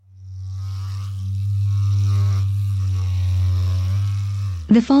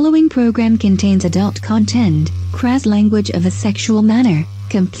The following program contains adult content, crass language of a sexual manner,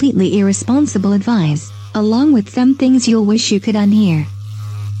 completely irresponsible advice, along with some things you'll wish you could unhear.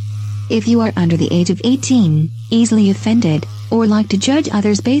 If you are under the age of 18, easily offended, or like to judge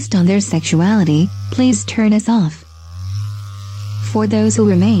others based on their sexuality, please turn us off. For those who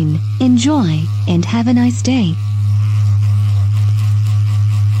remain, enjoy, and have a nice day.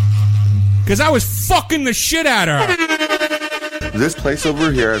 Because I was fucking the shit out of her. This place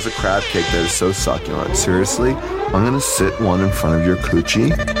over here has a crab cake that is so succulent. Seriously, I'm gonna sit one in front of your coochie,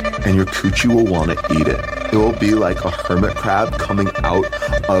 and your coochie will want to eat it. It will be like a hermit crab coming out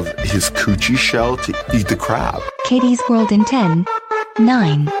of his coochie shell to eat the crab. Katie's World in 10,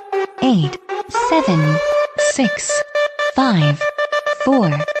 9, 8, 7, 6, 5,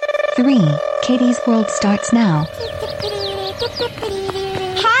 4, 3. Katie's World starts now.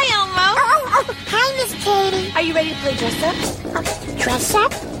 Hi, Elmo. Oh, hi, Miss Katie. Are you ready to play dress up? Dress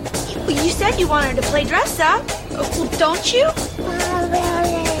up? Well, you said you wanted to play dress up. Well, don't you?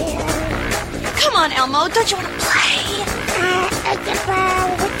 Come on, Elmo. Don't you want to play?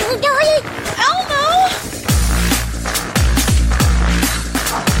 Elmo!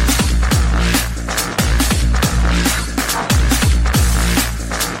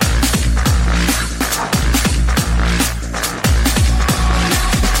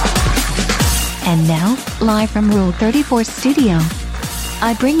 And now, live from Rule 34 Studio,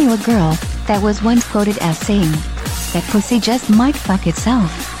 I bring you a girl that was once quoted as saying that pussy just might fuck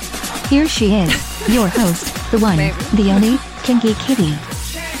itself. Here she is, your host, the one, the only, Kinky Kitty.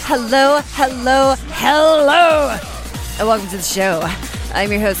 Hello, and welcome to the show.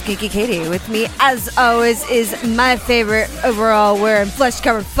 I'm your host, Kinky Katie. With me, as always, is my favorite overall wearing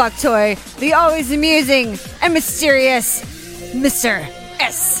flesh-covered fuck toy, the always amusing and mysterious Mr.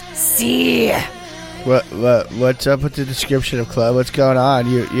 SC. What's up with the description of club? What's going on?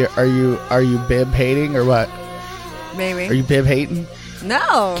 Are you bib hating or what? Maybe. Are you bib hating?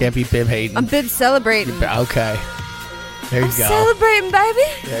 No. Can't be bib hating. I'm bib celebrating. Okay. There you go. Celebrating, baby.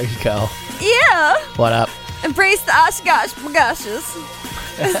 There you go. Yeah. What up? Embrace the Oshkosh Magoshes.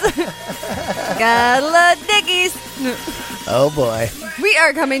 Gotta love Dickies. Oh boy. We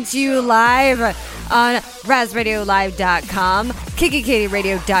are coming to you live on RazRadioLive.com,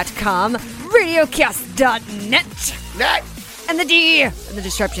 KinkyKatieRadio.com, RadioCast.net, and the D, and the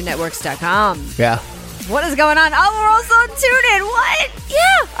DisruptionNetworks.com. Yeah. What is going on? Oh, we're also on TuneIn. What?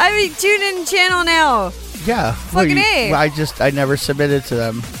 Yeah. I have a TuneIn channel now. Yeah. Fucking A. I never submitted to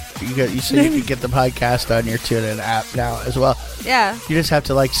them. You said you could get the podcast on your TuneIn app now as well. Yeah. You just have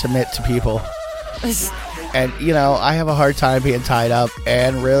to submit to people. And I have a hard time being tied up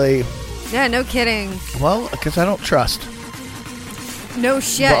and really. Yeah, no kidding. Well, because I don't trust. No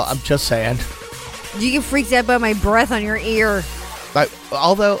shit. Well, I'm just saying. You get freaked out by my breath on your ear.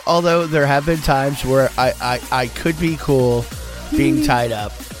 Although there have been times where I could be cool being tied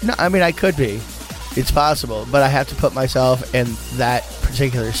up. No, I mean I could be. It's possible, but I have to put myself in that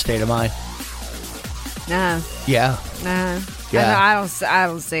particular state of mind. Nah. Yeah. Nah. Yeah. I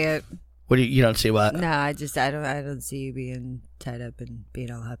don't see it. What do you don't see what? No, I don't see you being tied up and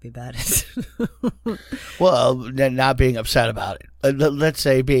being all happy about it. Well, not being upset about it. Let's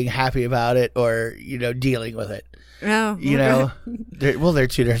say being happy about it, or dealing with it. No. They're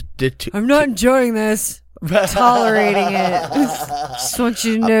two. I'm not enjoying this. I'm tolerating it. Just want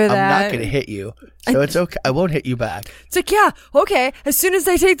you to know that. I'm not going to hit you, so it's okay. I won't hit you back. It's like, yeah, okay. As soon as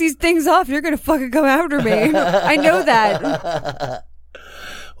I take these things off, you're going to fucking come after me. I know that.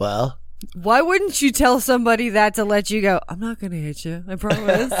 Well. Why wouldn't you tell somebody that to let you go? I'm not going to hit you. I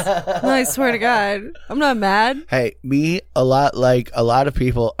promise. I swear to God. I'm not mad. Hey, a lot of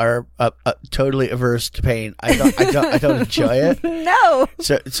people are totally averse to pain. I don't enjoy it. No.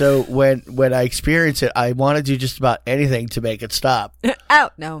 So when I experience it, I want to do just about anything to make it stop.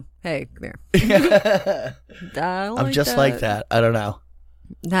 Ow. No. Hey, come here. I'm just like that. I don't know.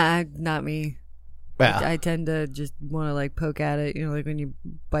 Nah, not me. Yeah. I tend to just want to poke at it. Like when you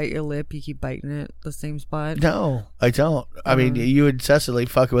bite your lip, you keep biting it the same spot. No, I don't. I mean, you incessantly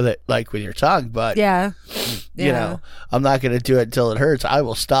fuck with it with your tongue, but yeah. I'm not going to do it until it hurts. I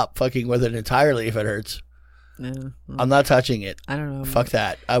will stop fucking with it entirely if it hurts. No, I'm not touching it. I don't know. Fuck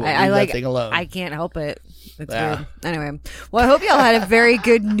that. I will leave that thing alone. I can't help it. It's weird. Anyway, well, I hope y'all had a very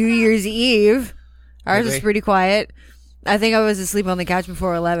good New Year's Eve. Ours was pretty quiet. I think I was asleep on the couch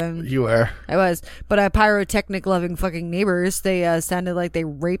before 11. You were. I was. But our pyrotechnic-loving fucking neighbors, they sounded like they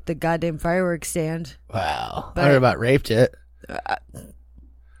raped the goddamn fireworks stand. Wow. I heard about raped it.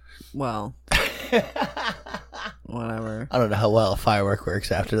 Well. Whatever. I don't know how well a firework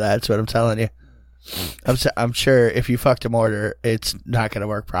works after that. That's what I'm telling you. I'm sure if you fucked a mortar, it's not going to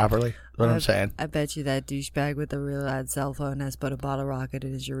work properly. What I'm saying. I bet you that douchebag with the real bad cell phone has put a bottle rocket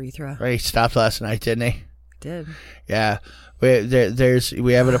in his urethra. Right, he stopped last night, didn't he? Did. Yeah. We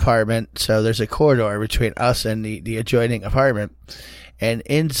have an apartment, so there's a corridor between us and the adjoining apartment. And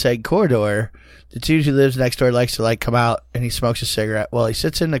in said corridor, the dude who lives next door likes to like come out and he smokes a cigarette. Well, he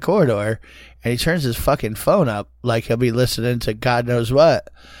sits in the corridor and he turns his fucking phone up like he'll be listening to God knows what.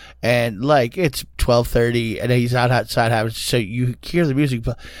 And like it's 12:30 and he's outside having, so you hear the music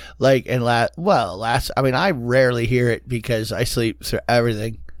like, and I mean, I rarely hear it because I sleep through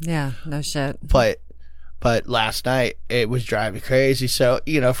everything. Yeah, no shit. But last night it was driving me crazy. So,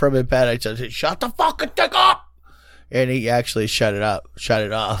 from in bed I just said, shut the fucking thing up. And he actually shut it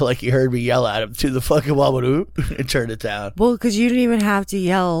off. Like he heard me yell at him to the fucking wabadoo and turned it down. Well, because you didn't even have to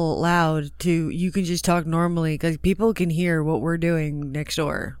yell loud you can just talk normally because people can hear what we're doing next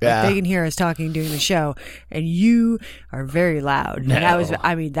door. Yeah. Like, they can hear us talking during the show and you are very loud. No.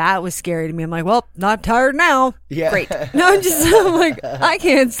 And that was scary to me. I'm like, well, not tired now. Yeah. Great. No, I'm like, I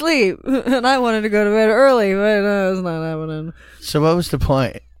can't sleep. And I wanted to go to bed early, but it's not happening. So what was the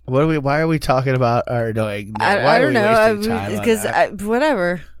point? Why are we talking about our annoying? I don't know. Because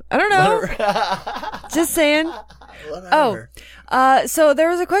whatever. I don't know. Just saying. Whatever. So there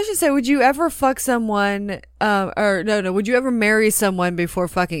was a question said, would you ever fuck someone, would you ever marry someone before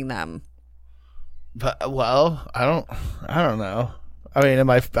fucking them? But, well, I don't know. I mean,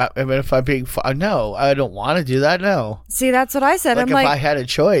 if I'm being, no, I don't want to do that. No. See, that's what I said. Like, if I had a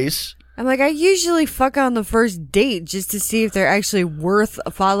choice. I'm like, I usually fuck on the first date just to see if they're actually worth a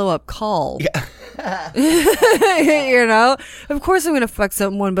follow-up call. Yeah. Of course I'm going to fuck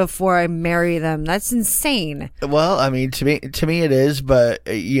someone before I marry them. That's insane. Well, I mean, to me it is, but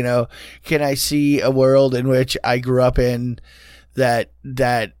can I see a world in which I grew up in that's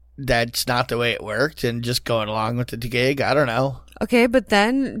not the way it worked and just going along with the gig? I don't know. Okay, but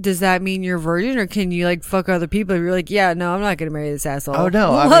then does that mean you're a virgin, or can you like fuck other people? You're like, yeah, no, I'm not going to marry this asshole. Oh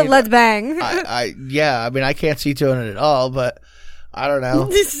no, let's bang. I can't see doing it at all, but I don't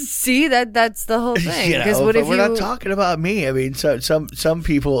know. See, that's the whole thing. Because we're not talking about me. I mean, so some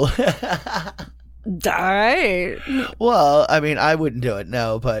people. All right. Well, I mean, I wouldn't do it.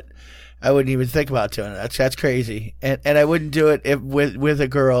 No, but I wouldn't even think about doing it. That's crazy, and I wouldn't do it with a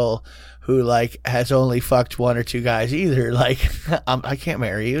girl who like has only fucked one or two guys either. Like, I can't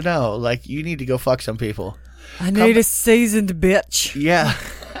marry you. No, like you need to go fuck some people. I need a seasoned bitch. Yeah.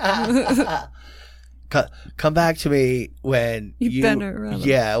 Come back to me when you bend her around.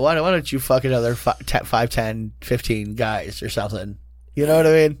 Yeah. Why don't you fuck another 5, 10, 15 guys or something? You know what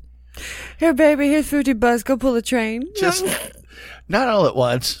I mean? Here, baby. Here's $50. Go pull a train. Just not all at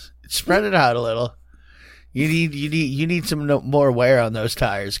once. Spread it out a little. You need some more wear on those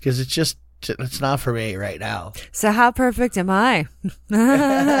tires because it's not for me right now. So how perfect am I?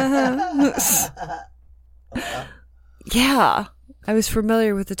 Yeah, I was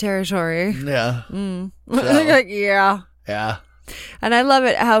familiar with the territory. Yeah. So. Like, yeah. Yeah. And I love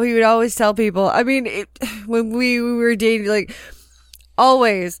it how he would always tell people. I mean, when we were dating, like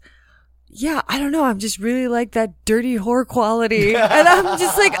always. Yeah, I don't know. I'm just really like that dirty whore quality. And I'm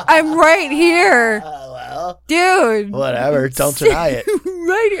just like, I'm right here. Well, dude. Whatever. Don't deny it.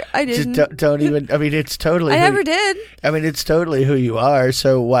 Right here. I didn't. Just don't even, I mean, it's totally. I never did. I mean, it's totally who you are.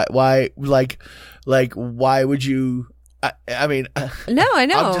 So why, why would you, I mean. No, I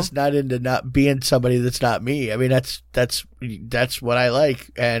know. I'm just not into not being somebody that's not me. I mean, that's what I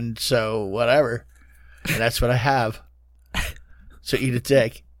like. And so whatever. And that's what I have. So eat a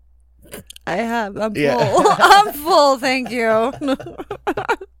dick. I have. I'm full. I'm full. Thank you.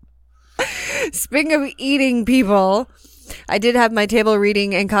 Speaking of eating people, I did have my table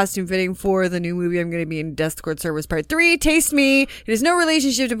reading and costume fitting for the new movie I'm going to be in, Death Court Service Part 3, Taste Me. It has no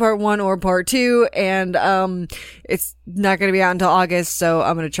relationship to Part 1 or Part 2, and it's not going to be out until August, so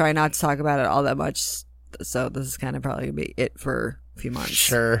I'm going to try not to talk about it all that much. So this is kind of probably going to be it for a few months.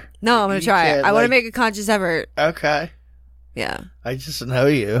 Sure. No, I'm going to try it. I want to make a conscious effort. Okay. Yeah. I just know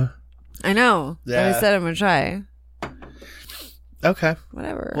you. I know. Yeah. But I said I'm going to try. Okay.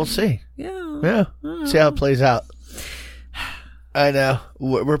 Whatever. We'll see. Yeah. See how it plays out. I know.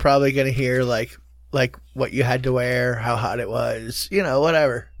 We're probably going to hear like what you had to wear, how hot it was,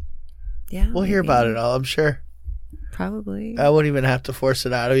 whatever. Yeah. We'll hear about it all, I'm sure. Probably. I won't even have to force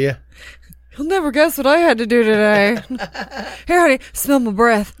it out of you. You'll never guess what I had to do today. Here, honey, smell my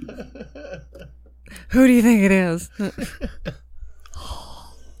breath. Who do you think it is?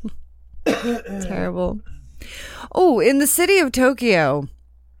 Terrible. Oh, in the city of Tokyo,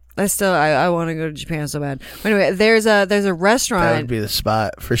 I want to go to Japan so bad. Anyway, there's a restaurant. That would be the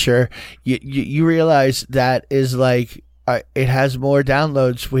spot for sure. You realize that is like it has more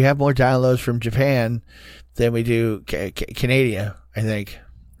downloads. We have more downloads from Japan than we do Canada, I think.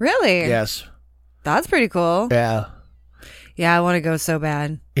 Really? Yes. That's pretty cool. Yeah. Yeah, I want to go so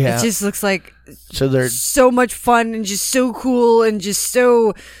bad. Yeah. It just looks like so they're so much fun and just so cool and just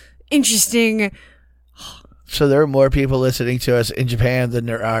so interesting. So there are more people listening to us in Japan than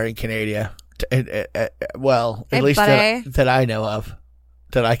there are in Canada. Well, at least that I know of,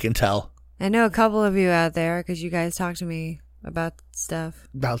 that I can tell. I know a couple of you out there because you guys talk to me about stuff.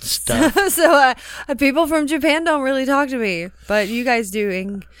 So people from Japan don't really talk to me, but you guys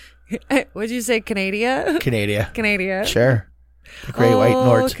do. What'd you say, Canada? Canada. Sure. The Great White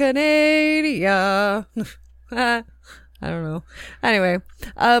North. Canada. I don't know. Anyway,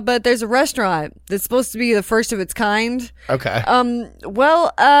 but there's a restaurant that's supposed to be the first of its kind. Okay. They're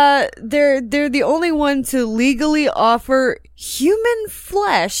the only one to legally offer human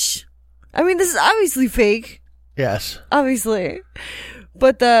flesh. I mean, this is obviously fake. Yes. Obviously.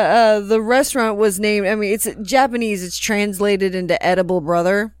 But the restaurant was named, I mean, it's Japanese, it's translated into edible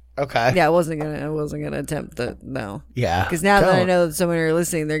brother. Okay. Yeah, I wasn't gonna attempt that. No. Yeah. Because now that I know that someone are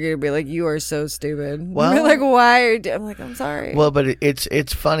listening, they're gonna be like, "You are so stupid." Well, like, why? I'm like, I'm sorry. Well, but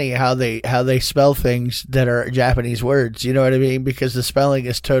it's funny how they spell things that are Japanese words. You know what I mean? Because the spelling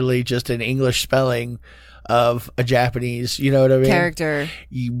is totally just an English spelling of a Japanese. You know what I mean? Character.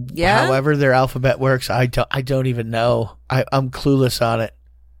 Yeah. However their alphabet works, I don't even know. I'm clueless on it.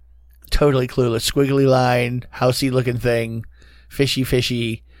 Totally clueless. Squiggly line, housey looking thing,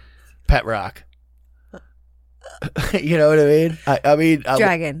 fishy. Pet rock. You know what I mean? I mean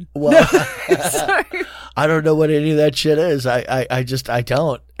dragon. Well, sorry. I don't know what any of that shit is. I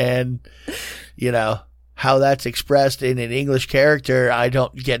don't. And you know how that's expressed in an English character. I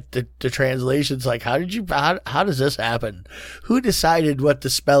don't get the translations. Like, how does this happen? Who decided what the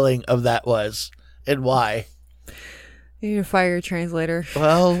spelling of that was and why? You need to fire your translator.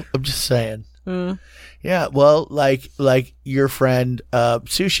 Well, I'm just saying. Yeah. Well, like your friend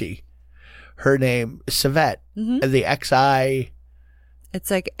Sushi. Her name is Savette. Mm-hmm. The XI. It's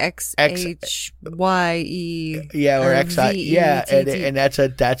like XHYE. Yeah, or XI. Yeah, and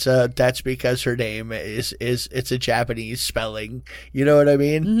that's because her name is it's a Japanese spelling. You know what I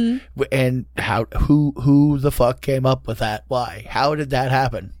mean? Mm-hmm. And who the fuck came up with that? Why? How did that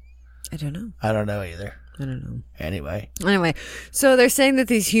happen? I don't know. I don't know either. I don't know. Anyway, so they're saying that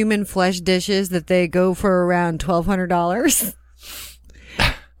these human flesh dishes that they go for around $1,200.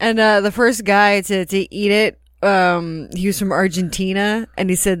 And the first guy to eat it, he was from Argentina, and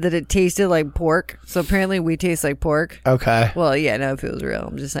he said that it tasted like pork. So apparently we taste like pork. Okay. Well, yeah, no, if it was real,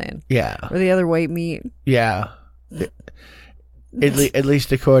 I'm just saying. Yeah. Or the other white meat. Yeah. At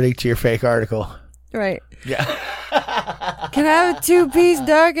least according to your fake article. Right. Yeah. Can I have a 2-piece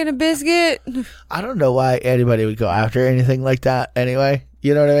dark and a biscuit? I don't know why anybody would go after anything like that anyway.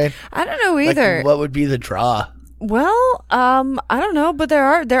 You know what I mean? I don't know either. Like, what would be the draw? Well, I don't know, but there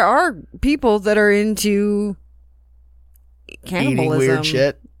are people that are into cannibalism. Eating weird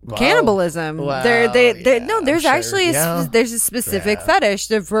shit. Wow. Cannibalism. Wow. There's sure. actually there's a specific fetish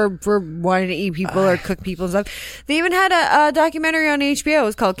for wanting to eat people or cook people and stuff. They even had a documentary on HBO. It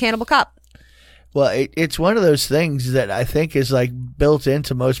was called Cannibal Cop. Well, it's one of those things that I think is like built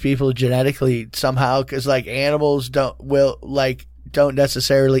into most people genetically somehow, because like animals don't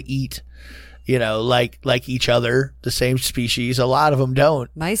necessarily eat. You know, like each other, the same species. A lot of them don't.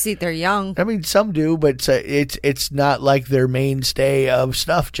 Mice eat their young. I mean, some do, but it's not like their mainstay of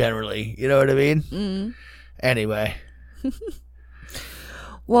stuff generally. You know what I mean? Mm-hmm. Anyway.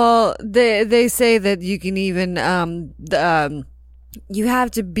 Well, they say that you can even you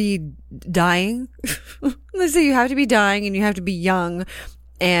have to be dying. They say you have to be dying and you have to be young,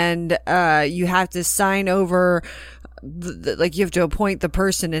 and you have to sign over. Like you have to appoint the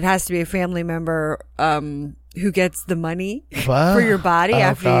person. It has to be a family member who gets the money for your body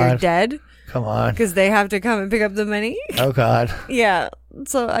after you're dead. Come on, because they have to come and pick up the money. Oh God. Yeah.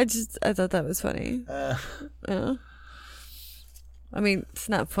 So I thought that was funny. Yeah. I mean, it's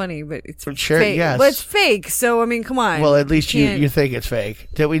not funny, but it's sure, fake. Yes. But it's fake. So I mean, come on. Well, at least you think it's fake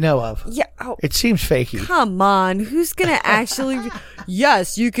that we know of. Yeah. Oh, it seems fakey. Come on, who's gonna actually?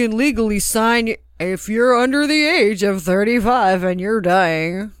 Yes, you can legally sign. If you're under the age of 35 and you're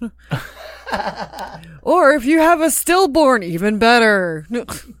dying. Or if you have a stillborn, even better.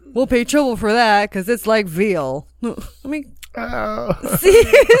 We'll pay triple for that because it's like veal. I mean, see?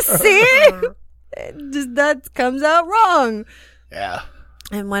 That comes out wrong. Yeah.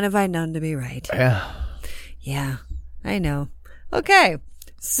 And when have I known to be right? Yeah. Yeah, I know. Okay.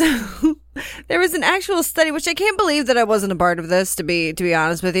 So there was an actual study, which I can't believe that I wasn't a part of this, to be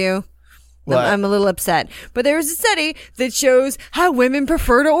honest with you. What? I'm a little upset. But there was a study that shows how women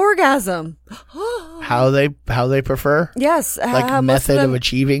prefer to orgasm. How they prefer? Yes. Like how most method of them-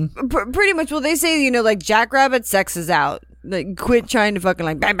 achieving? Pretty much. Well, they say, like jackrabbit sex is out. Like, quit trying to fucking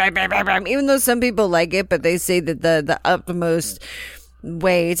like bam, bam, bam, bam, bam. Even though some people like it, but they say that the utmost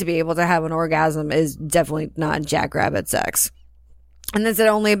way to be able to have an orgasm is definitely not jackrabbit sex. And they said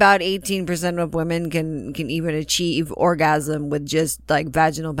only about 18% of women can even achieve orgasm with just like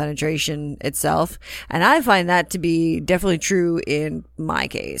vaginal penetration itself. And I find that to be definitely true in my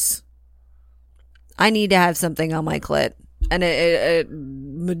case. I need to have something on my clit. And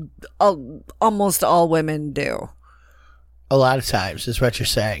almost all women do. A lot of times is what you're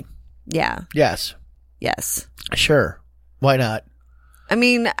saying. Yeah. Yes. Yes. Sure. Why not? I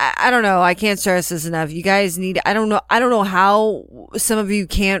mean, I don't know. I can't stress this enough. You guys need, I don't know how some of you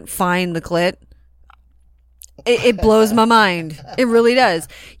can't find the clit. It blows my mind. It really does.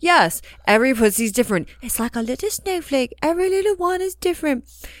 Yes, every pussy's different. It's like a little snowflake. Every little one is different.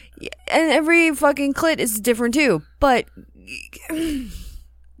 And every fucking clit is different too. But,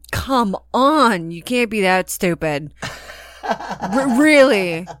 come on. You can't be that stupid.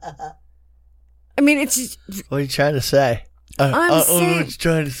 Really. I mean, it's just, What are you trying to say? I'm saying, what you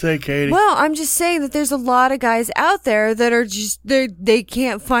trying to say, Katie? well, I'm just saying that there's a lot of guys out there that are just they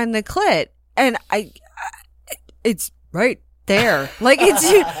can't find the clit, and it's right there. Like, it's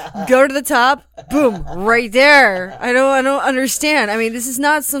go to the top, boom, right there. I don't understand. I mean, this is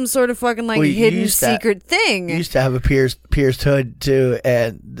not some sort of fucking like Well, you hidden used to- secret thing. You used to have a pierced hood too,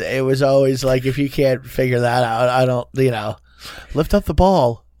 and it was always like, if you can't figure that out, I don't, lift up the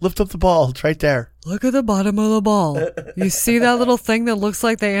ball. Lift up the ball. It's right there. Look at the bottom of the ball. You see that little thing that looks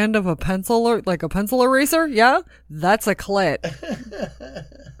like the end of a pencil, or like a pencil eraser? Yeah, that's a clit.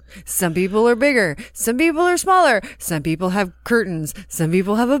 Some people are bigger. Some people are smaller. Some people have curtains. Some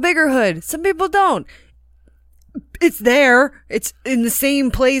people have a bigger hood. Some people don't. It's there. It's in the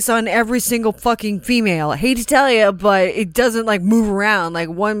same place on every single fucking female. I hate to tell you, but it doesn't like move around. Like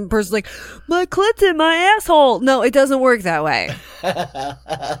one person's like, my clit's in my asshole. No, it doesn't work that way.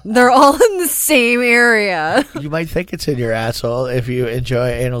 They're all in the same area. You might think it's in your asshole if you enjoy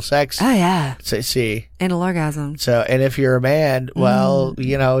anal sex. Oh yeah. See. Anal orgasm. So, and if you're a man, well,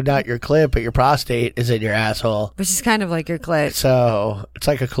 not your clit, but your prostate is in your asshole. Which is kind of like your clit. So, it's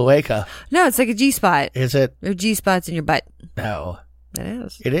like a cloaca. No, it's like a G-spot. Is it? There are G-spots in your butt. No. It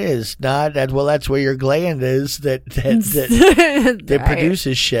is. It is not. Well, that's where your gland is that Right.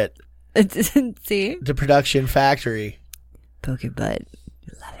 produces shit. See? The production factory. Poke your butt.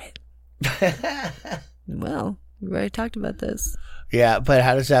 Love it. Well, we already talked about this. Yeah, but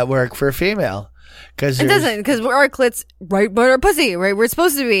how does that work for a female? Because It doesn't, because our clit's right by our pussy, right? We're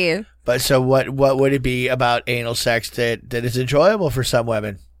supposed to be. But so what would it be about anal sex that is enjoyable for some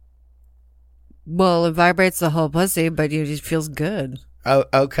women? Well, it vibrates the whole pussy, but it just feels good. Oh,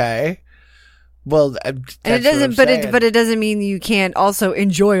 okay. Well, And it doesn't, but it doesn't mean you can't also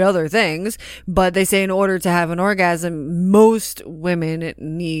enjoy other things. But they say in order to have an orgasm, most women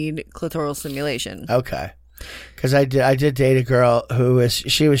need clitoral stimulation. Okay. Because I did date a girl who was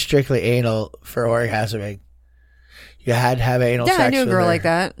strictly anal for orgasming. You had to have anal sex. Yeah, I knew a with girl her. like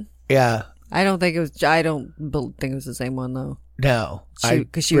that. Yeah. I don't think it was the same one though. No,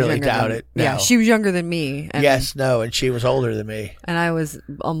 Because she really was younger doubt than, it. No. Yeah, she was younger than me. And, Yes, no, and she was older than me. and I was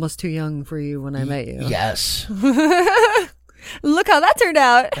almost too young for you when I met you. Yes. Look how that turned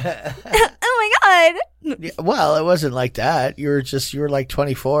out. Oh my god. Yeah, well, it wasn't like that. You were like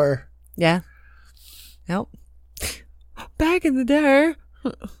 24. Yeah. Nope. Back in the day.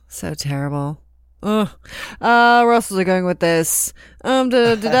 So terrible. Ugh. Where else was I going with this?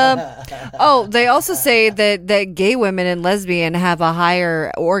 Oh, they also say that gay women and lesbian have a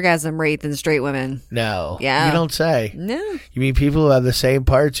higher orgasm rate than straight women. No. Yeah. You don't say. No. You mean people who have the same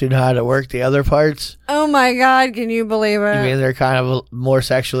parts who know how to work the other parts? Oh my god, can you believe it? You mean they're kind of more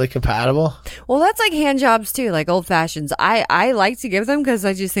sexually compatible? Well, that's like hand jobs too, like old fashions. I like to give them because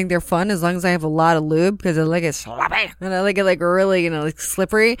I just think they're fun as long as I have a lot of lube because I like it sloppy and I like it like really, like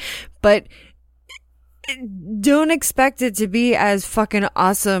slippery. But don't expect it to be as fucking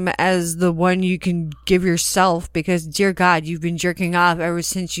awesome as the one you can give yourself because, dear God, you've been jerking off ever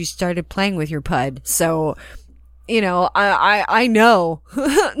since you started playing with your pud. So, I know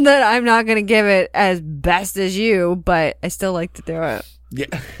that I'm not going to give it as best as you, but I still like to do it.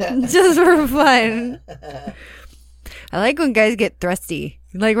 Yeah. Just for fun. I like when guys get thrusty.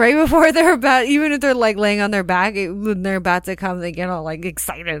 Like right before they're about, even if they're like laying on their back, when they're about to come, they get all like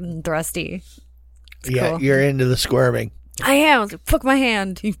excited and thrusty. It's Yeah, cool. you're into the squirming. I am. I was like, fuck my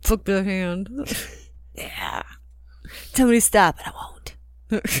hand. You fuck my hand. Yeah. Tell me to stop, and I won't.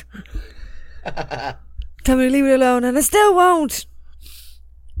 Tell me to leave it alone, and I still won't.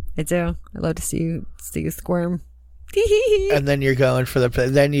 I do. I love to see you squirm. And then you're going for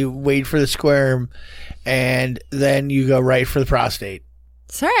then you wait for the squirm, and then you go right for the prostate.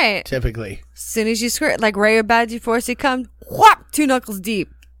 That's right. Typically. As soon as you squirt, like right about before you come, whop, 2 knuckles deep,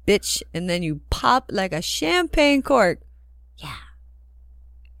 bitch. And then you pop like a champagne cork. Yeah.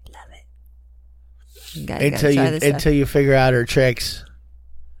 Love it. You gotta try this until you figure out her tricks.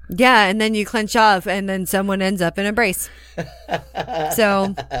 Yeah, and then you clench off, and then someone ends up in a brace.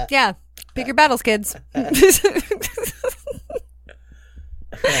 So, yeah. Pick your battles, kids.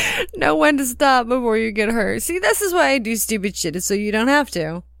 Know when to stop before you get hurt. See, this is why I do stupid shit, is so you don't have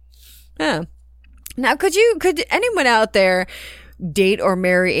to. Yeah. Now, could anyone out there date or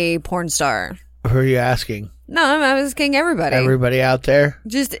marry a porn star? Who are you asking? No, I'm asking everybody. Everybody out there?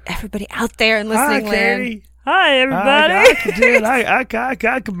 Just everybody out there in listening land. Katie. Hi, everybody. I can do it. I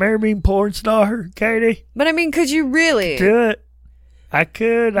can marry me a porn star, Katie. But I mean, could you really? Do it. I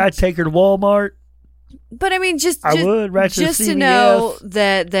could. I'd take her to Walmart. But I mean, just to know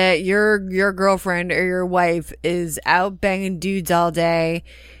that your girlfriend or your wife is out banging dudes all day,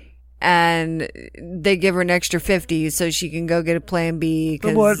 and they give her an extra 50 so she can go get a Plan B.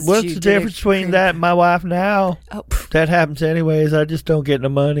 What's the difference between that and my wife now? Oh, that happens anyways. I just don't get no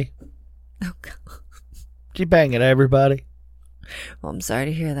money. Oh God. She banging everybody. Well, I'm sorry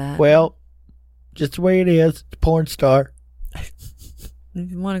to hear that. Well, just the way it is. Porn star.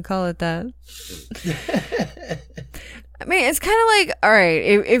 If you want to call it that. I mean, it's kind of like, all right,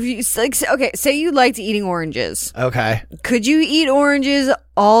 if you like, okay, say you liked eating oranges. Okay. Could you eat oranges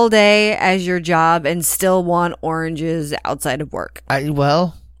all day as your job and still want oranges outside of work?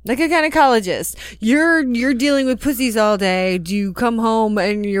 Like a gynecologist. You're dealing with pussies all day. Do you come home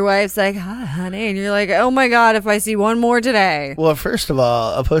and your wife's like, hi, honey, and you're like, oh my God, if I see one more today. Well, first of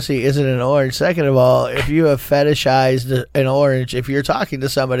all, a pussy isn't an orange. Second of all, if you have fetishized an orange, if you're talking to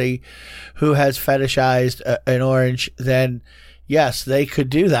somebody who has fetishized an orange, then yes, they could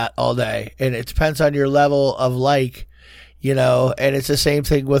do that all day. And it depends on your level of and it's the same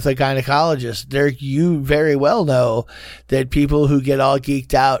thing with a gynecologist. You very well know that people who get all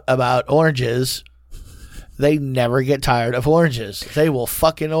geeked out about oranges, they never get tired of oranges. They will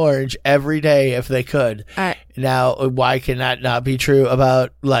fucking orange every day if they could. Now, why can that not be true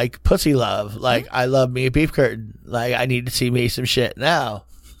about like pussy love? Like, I love me a beef curtain. Like, I need to see me some shit now.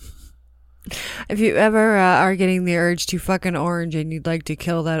 If you ever are getting the urge to fucking orange and you'd like to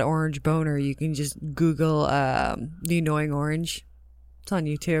kill that orange boner, you can just Google the annoying orange. It's on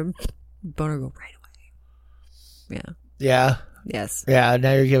YouTube. Boner go right away. Yeah. Yeah. Yes. Yeah.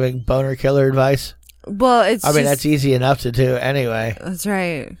 Now you're giving boner killer advice. Well, I mean, that's easy enough to do anyway. That's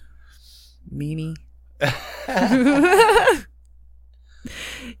right. Meanie.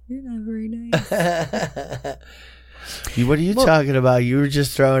 You're not very nice. What are you talking about? You were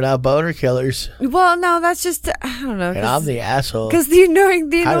just throwing out boner killers. Well, no, that's just, I don't know. And I'm the asshole. Because the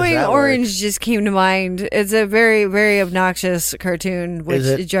annoying orange work? just came to mind. It's a very, very obnoxious cartoon, which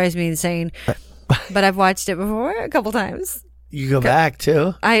it drives me insane. But I've watched it before a couple times. You go back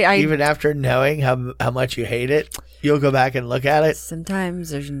too? I even after knowing how much you hate it, you'll go back and look at it?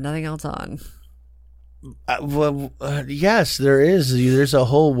 Sometimes there's nothing else on. Yes, there is. There's a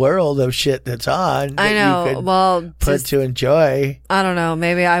whole world of shit that's on. I know. You could put to enjoy. I don't know.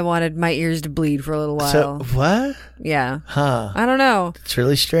 Maybe I wanted my ears to bleed for a little while. So what? Yeah. Huh. I don't know. It's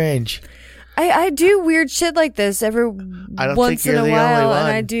really strange. I do weird shit like this every once in a while,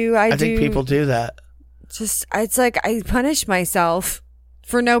 and I think people do that. It's like I punish myself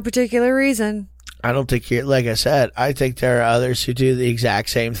for no particular reason. I don't think like I said, I think there are others who do the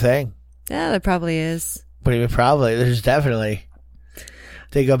exact same thing. Yeah, there probably is. But even probably, there's definitely.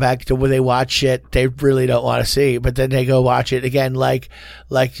 They go back to when they watch shit they really don't want to see, but then they go watch it again, like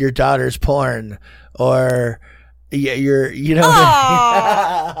your daughter's porn, or your, God,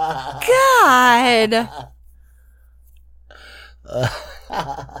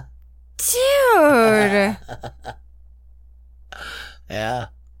 dude. Yeah,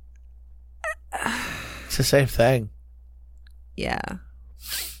 it's the same thing. Yeah.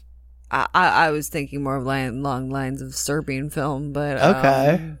 I was thinking more of long lines of Serbian film, but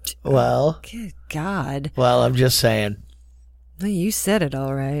okay. Well, good God. Well, I'm just saying. Well, you said it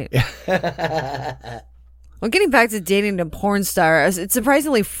all right. Well, getting back to dating a porn star, it's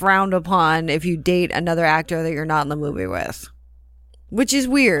surprisingly frowned upon if you date another actor that you're not in the movie with, which is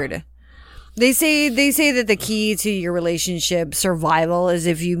weird. They say that the key to your relationship survival is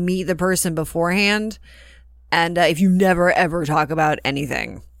if you meet the person beforehand. And if you never ever talk about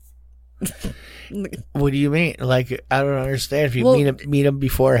anything. What do you mean? Like, I don't understand. If you meet him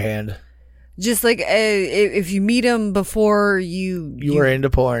beforehand, just like if you meet him before you were into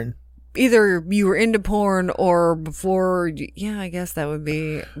porn, either you were into porn or before. I guess that would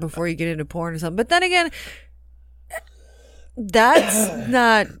be before you get into porn or something. But then again, that's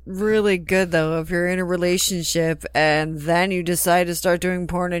not really good though. If you're in a relationship and then you decide to start doing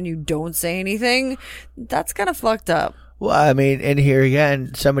porn and you don't say anything, that's kind of fucked up. Well, I mean, and here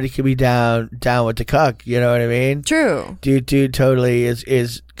again, somebody could be down with the cuck. You know what I mean? True. Dude totally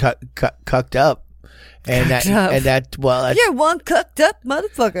is cucked up, and that's you're one cucked up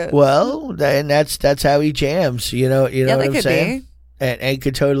motherfucker. Well, and that's how he jams. You know what I'm saying? Be. And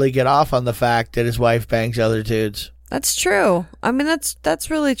could totally get off on the fact that his wife bangs other dudes. That's true. I mean,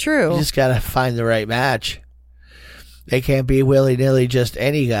 that's really true. You just gotta find the right match. They can't be willy-nilly just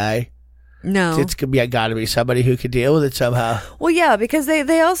any guy. No. It's got to be somebody who could deal with it somehow. Well, yeah, because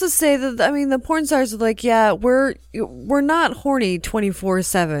they also say that, I mean, the porn stars are like, yeah, we're not horny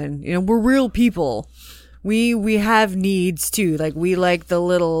 24/7. You know, we're real people. We have needs too. Like, we like the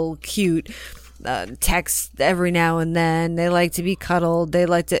little cute text every now and then. They like to be cuddled. They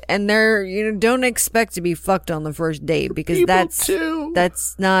like to, and they're, don't expect to be fucked on the first date because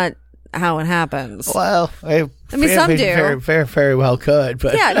that's not how it happens. Well, I mean, some do. Very well could,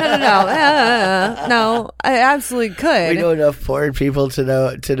 but yeah, no. No, I absolutely could. We know enough porn people to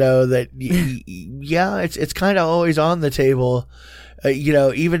know that. It's kind of always on the table.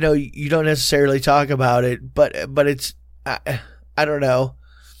 Even though you don't necessarily talk about it, but it's I don't know.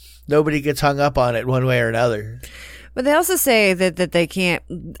 Nobody gets hung up on it one way or another. But they also say that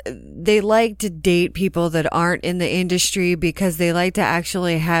they like to date people that aren't in the industry because they like to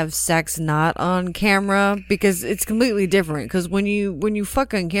actually have sex not on camera, because it's completely different. Because when you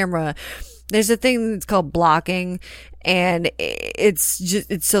fuck on camera, there's a thing that's called blocking, and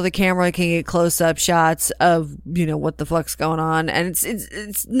it's so the camera can get close-up shots of, what the fuck's going on, and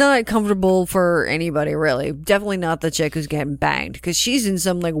it's not comfortable for anybody, really. Definitely not the chick who's getting banged, because she's in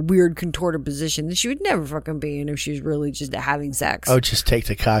some like weird contorted position that she would never fucking be in if she's really just having sex. Oh, just take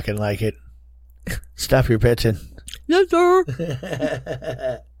the cock and like it. Stop your bitching. Yes, sir.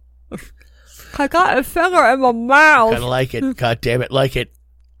 I got a finger in my mouth. Gotta like it. God damn it, like it.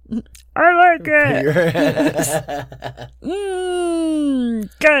 I like it.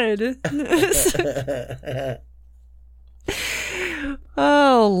 Good.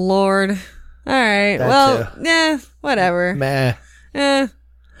 Oh, Lord. All right. Whatever. Meh.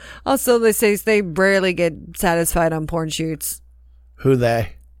 Also, they say they rarely get satisfied on porn shoots. Who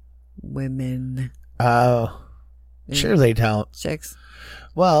they? Women. Oh. Sure they don't. Chicks.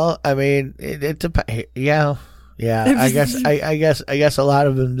 Well, I mean, it depends. Yeah. Yeah, I guess a lot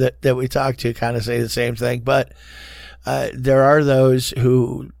of them that we talk to kind of say the same thing, but there are those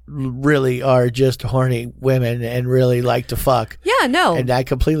who really are just horny women and really like to fuck. Yeah, no, and that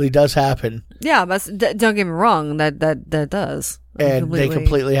completely does happen. Yeah, but don't get me wrong, that does. And they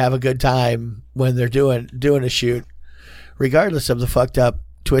completely have a good time when they're doing a shoot, regardless of the fucked up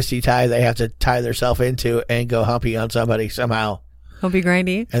twisty tie they have to tie themselves into and go humpy on somebody somehow. Humpy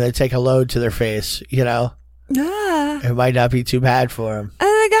grindy, and they take a load to their face, It might not be too bad for him. Oh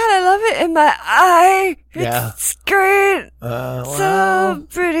my God, I love it in my eye. It's great. So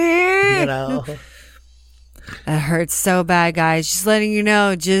pretty. That hurts so bad, guys. Just letting you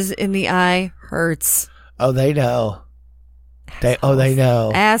know, jizz in the eye hurts. Oh, they know. They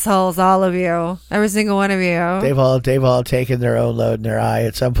know. Assholes, all of you. Every single one of you. They've all taken their own load in their eye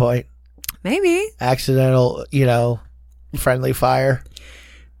at some point. Maybe. Accidental, friendly fire.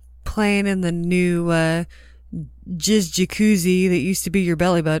 Playing in the new jizz jacuzzi that used to be your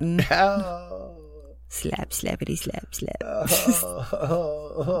belly button. Oh. Slap, slappity, slap, slap.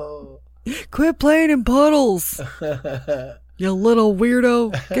 Quit playing in puddles. You little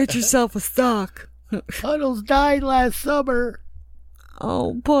weirdo. Get yourself a sock. Puddles died last summer.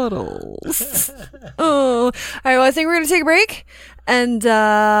 Oh, Puddles. Oh. All right, well, I think we're going to take a break. And,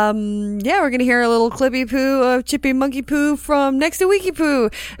 we're going to hear a little clippy poo of Chippy Monkey Poo from next to Wiki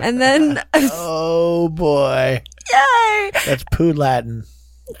Poo. And then... oh, boy. Yay! That's poo Latin.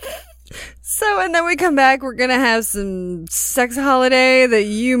 So, and then we come back, we're going to have some sex holiday that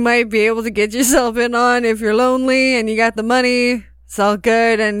you might be able to get yourself in on if you're lonely and you got the money. It's all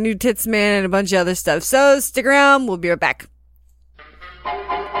good. And new tits man and a bunch of other stuff. So, stick around. We'll be right back.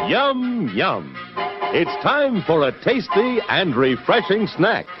 Yum, yum. It's time for a tasty and refreshing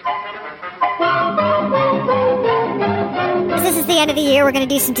snack. This is is the end of the year. We're going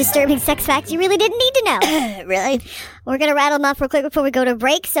to do some disturbing sex facts you really didn't need to know. Really? We're going to rattle them off real quick before we go to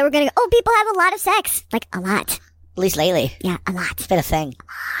break. So we're going to go, people have a lot of sex. Like, a lot. At least lately. Yeah, a lot. It's been a thing. A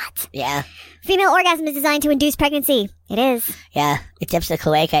lot. Yeah. Female orgasm is designed to induce pregnancy. It is. Yeah. It dips the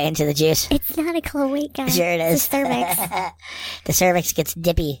cloaca into the juice. It's not a cloaca. Sure it is. It's a cervix. The cervix gets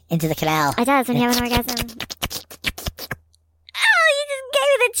dippy into the canal. It does when you have an orgasm. Oh, you just gave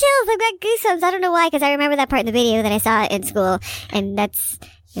me the chills. I've got goosebumps. I don't know why, because I remember that part in the video that I saw in school, and it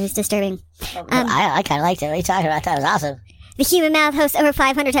was disturbing. I kind of liked it. What are you talking about? That was awesome. The human mouth hosts over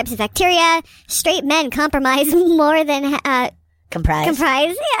 500 types of bacteria. Straight men comprise more than Comprise,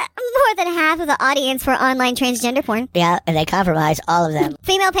 more than half of the audience for online transgender porn. Yeah, and they compromise all of them.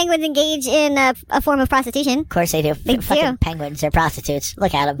 Female penguins engage in a form of prostitution. Of course they do. They fucking do. penguins. They're prostitutes.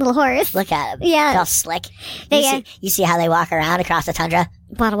 Look at them. Little whores. Look at them. Yeah. They're all slick. They, you see how they walk around across the tundra?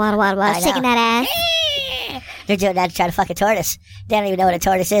 Waddle, waddle, waddle, waddle. Shaking that ass. They're doing that to try to fuck a tortoise. They don't even know what a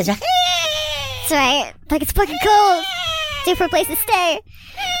tortoise is. That's right. Like it's fucking cold. Due for a place to stay.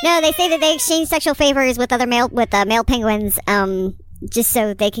 No, they say that they exchange sexual favors with other male penguins, just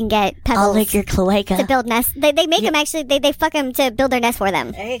so they can get pebbles. I'll lick your cloaca. To build nests. They make them actually, they fuck them to build their nest for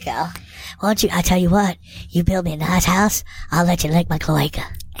them. There you go. Won't you, I tell you what, you build me a nice house, I'll let you lick my cloaca.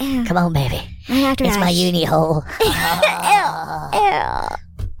 Ew. Come on, baby. It's my uni hole. Ew.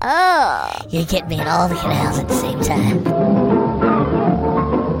 Oh. You get me in all the canals at the same time.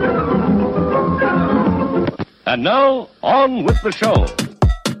 And now, on with the show.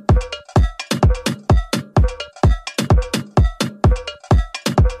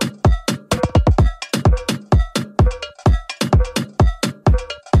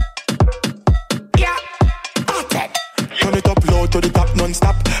 Turn it up low to the top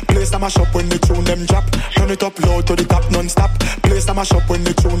non-stop. Place a mash up when the tune them drop. Turn it up low to the top non-stop. Place a mash up when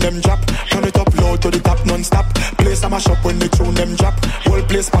the tune them drop. Turn it up low to the top non-stop. Place a mash up when the tune them drop. Whole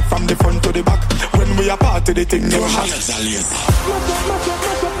place back from the front to the back. When we are party the thing never hot.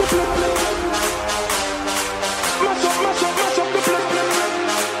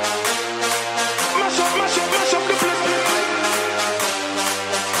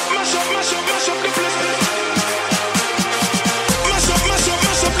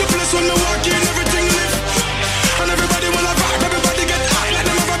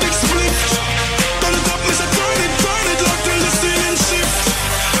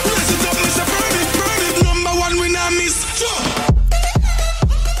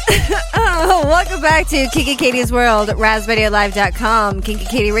 Welcome back to Kinky Katie's World, RazRadioLive.com,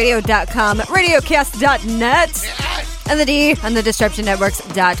 KinkyKatieRadio.com, RadioCast.net, and the D on the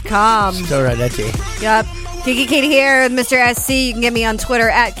DisruptionNetworks.com. Still right at you. Yep. Kinky Katie here with Mr. SC. You can get me on Twitter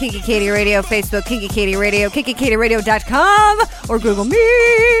at Kinky Katie Radio, Facebook Kinky Katie Radio, KinkyKatieRadio.com, or Google me.com.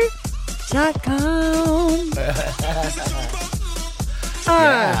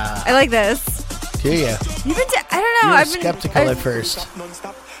 Yeah. I like this. Do you? You've been I don't know. You were I've been skeptical at first.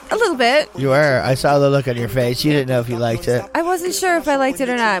 A little bit. You were. I saw the look on your face. You didn't know if you liked it. I wasn't sure if I liked it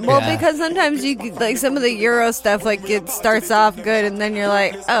or not. Well, Yeah. because sometimes you like some of the Euro stuff, like it starts off good and then you're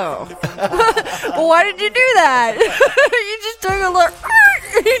like, oh, well, why did you do that? You just took a look.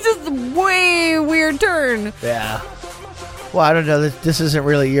 You just way weird turn. Yeah. Well, I don't know. This isn't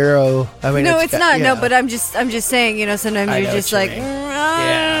really Euro. I mean, No, it's not. yeah. No, but I'm just saying. You know, sometimes I you're know just what you like, mean.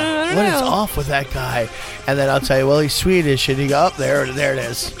 I don't What is know. off with that guy? And then I'll tell you, well, he's Swedish, and you go up there it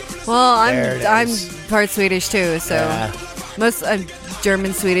is. Well, There it I'm is. part Swedish too, so Yeah. most I'm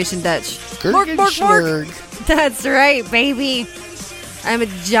German, Swedish, and Dutch. Gurgenschlurg. That's right, baby. I'm a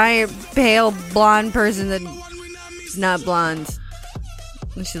giant, pale, blonde person that's not blonde.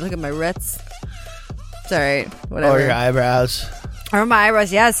 You should look at my rets. It's all right. Whatever. Or your eyebrows. Or my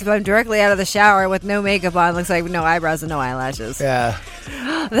eyebrows, yes. If I'm directly out of the shower with no makeup on, looks like no eyebrows and no eyelashes. Yeah.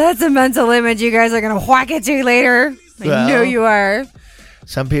 That's a mental image you guys are going to whack it to later. I Well, know you are.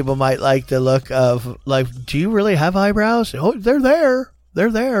 Some people might like the look of, like, do you really have eyebrows? Oh, they're there.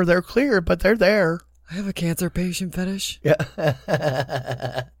 They're there. They're clear, but they're there. I have a cancer patient fetish. Yeah.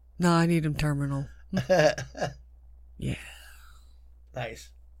 No, I need him terminal. Yeah. Nice.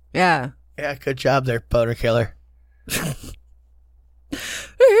 Yeah. Yeah, good job there, boner killer. Here's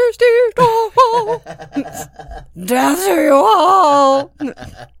the call. Death to you all.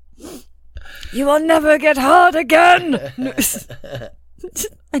 You will never get hard again.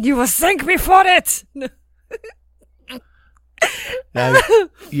 And you will thank me for it. Now,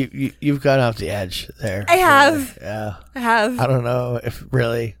 you've gone off the edge there. I have. Yeah. I have. I don't know if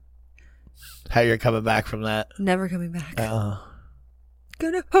really how you're coming back from that. Never coming back. Oh.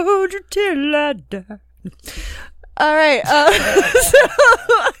 Gonna hold you till I die. All right.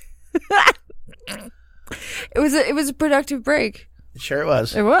 It was a productive break. Sure it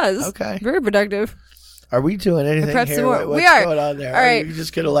was. It was. Okay. Very productive. Are we doing anything Perhaps here? some more. What's We are. going on there? All right. Are you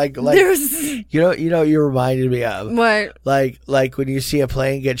just gonna like There's- you know you reminded me of What? like when you see a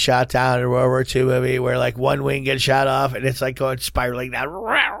plane get shot down in a World War II movie where like one wing gets shot off and it's like going spiraling down,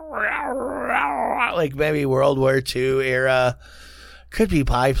 like maybe World War II era. Could be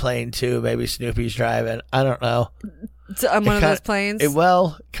biplane too. Maybe Snoopy's driving. I don't know. So I'm one of those planes. It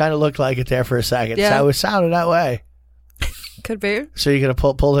kind of looked like it there for a second. Yeah. So it sounded that way. Could be. So you're gonna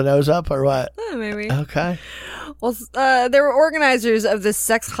pull the nose up or what? Maybe. Okay. Well, there were organizers of this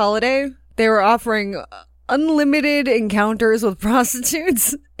sex holiday. They were offering unlimited encounters with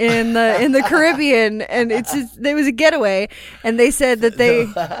prostitutes in the Caribbean, and it was a getaway. And they said that they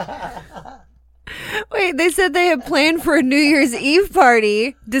they said they had planned for a New Year's Eve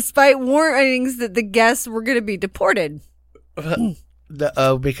party, despite warnings that the guests were going to be deported.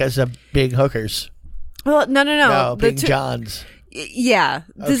 Because of being hookers. Well, no. No, being Johns. Yeah.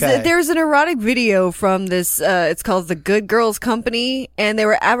 Okay. There's an erotic video from this, it's called The Good Girls Company, and they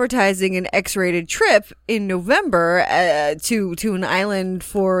were advertising an X-rated trip in November to an island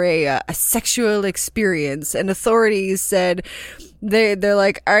for a sexual experience. And authorities said they're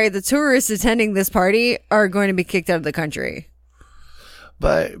like, all right, the tourists attending this party are going to be kicked out of the country.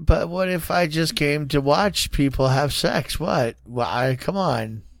 But what if I just came to watch people have sex? What? Come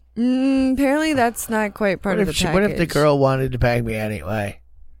on. Apparently that's not quite part of the package. What if the girl wanted to bang me anyway?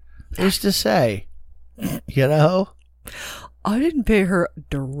 Who's to say? You know? I didn't pay her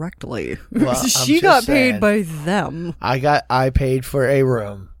directly. Well, she got paid by them. I paid for a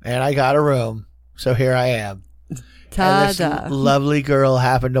room, and I got a room, so here I am. And this lovely girl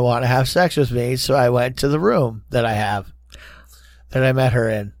happened to want to have sex with me, so I went to the room that I have, that I met her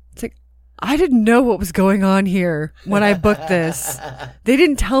in. It's like, I didn't know what was going on here when I booked this. They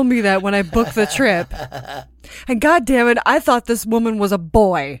didn't tell me that when I booked the trip. And God damn it, I thought this woman was a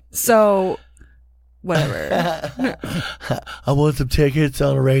boy. So, whatever. I want some tickets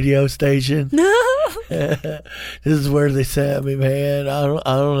on a radio station. This is where they sent me, man. I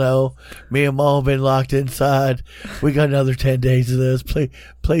don't know. Me and Mom have been locked inside. We got another 10 days of this.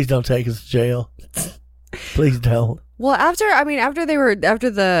 Please don't take us to jail. Please don't. Well, after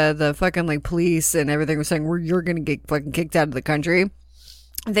the fucking like police and everything was saying you're gonna get fucking kicked out of the country,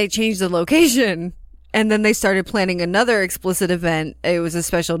 they changed the location, and then they started planning another explicit event. It was a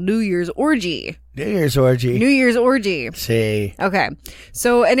special New Year's orgy. New Year's orgy. See. Okay.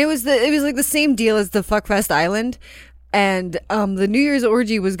 So, and it was like the same deal as the Fuckfest Island. And, the New Year's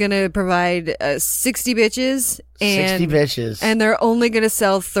orgy was gonna provide, 60 bitches. 60 bitches. And they're only gonna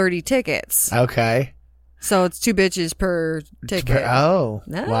sell 30 tickets. Okay. So it's 2 bitches per ticket. Wow.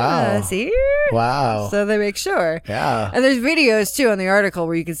 See? Wow. So they make sure. Yeah. And there's videos too on the article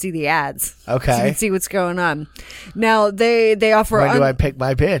where you can see the ads. Okay. So you can see what's going on. Now they offer. When do I pick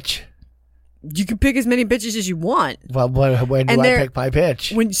my bitch? You can pick as many bitches as you want. Well, when do I pick my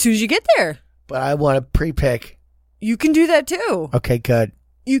bitch? As soon as you get there. But I want to pre-pick. You can do that too. Okay, good.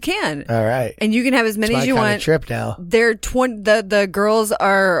 You can. All right. And you can have as many as you want. It's my kind of trip now. They're the girls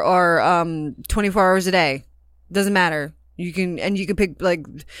are 24 hours a day. Doesn't matter. You can pick like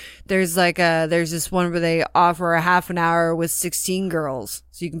there's this one where they offer a half an hour with 16 girls.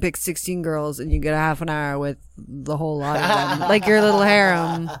 So you can pick 16 girls and you get a half an hour with the whole lot of them. Like your little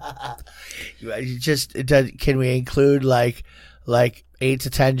harem. Can we include like 8 to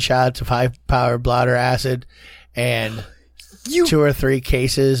 10 shots of high-powered bladder acid and 2 or 3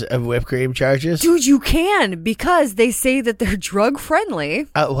 cases of whipped cream charges? Dude, you can, because they say that they're drug friendly.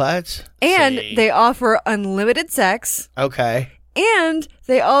 What? And they offer unlimited sex. Okay. And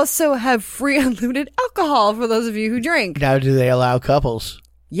they also have free unlimited alcohol for those of you who drink. Now, do they allow couples?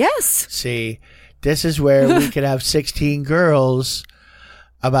 Yes. See, this is where we could have 16 girls,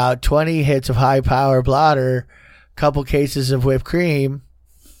 about 20 hits of high-power bladder, couple cases of whipped cream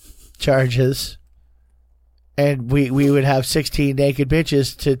charges, and we would have 16 naked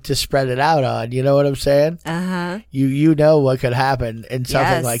bitches to spread it out on. You know what I'm saying? Uh-huh. You know what could happen in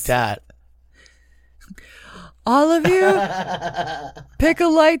something like that. All of you, pick a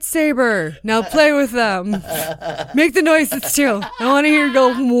lightsaber. Now play with them. Make the noise that's chill. I want to hear you go.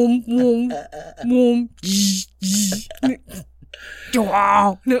 Woom, woom, woom.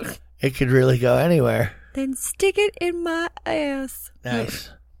 It could really go anywhere. Then stick it in my ass. Nice.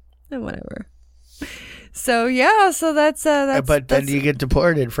 And whatever. So yeah, so that's but then you get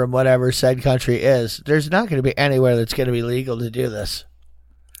deported from whatever said country is. There's not going to be anywhere that's going to be legal to do this.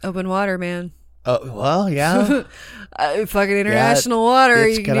 Open water, man. Oh, well, yeah. Fucking international water.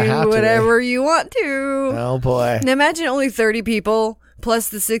 You can do whatever you want to. Oh boy. Now imagine only 30 people plus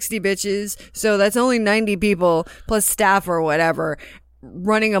the 60 bitches. So that's only 90 people plus staff or whatever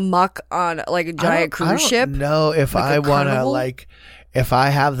running amok on like a giant cruise ship. I don't know if I want to like, if I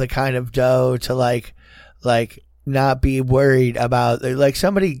have the kind of dough to like not be worried about, like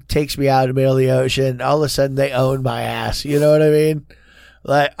somebody takes me out in the middle of the ocean, all of a sudden they own my ass. You know what I mean?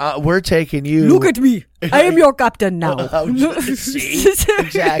 Like, we're taking you. Look at me. I am your captain now. See?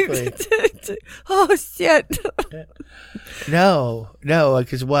 Exactly. Oh, shit. No,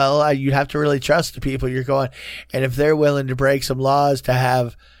 because, you have to really trust the people you're going. And if they're willing to break some laws to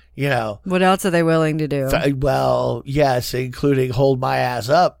have, What else are they willing to do? Well, yes, including hold my ass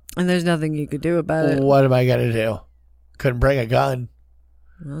up. And there's nothing you could do about it. What am I going to do? Couldn't bring a gun.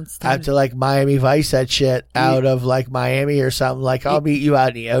 Well, I have to like Miami Vice that shit out of like Miami or something. Like I'll meet you out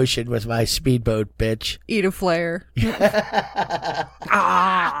in the ocean with my speedboat, bitch. Eat a flare.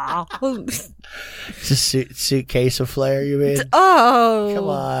 It's a suitcase of flare, you mean? Oh, come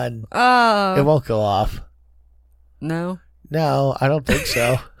on. Oh, it won't go off. No, I don't think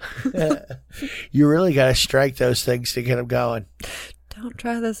so. You really got to strike those things to get them going. Don't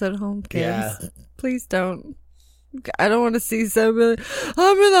try this at home, kids. Yeah. Please don't. I don't want to see somebody.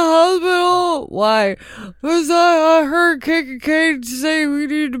 I'm in the hospital. Why? Because I heard KKK say we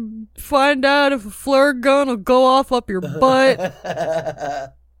need to find out if a flare gun will go off up your butt.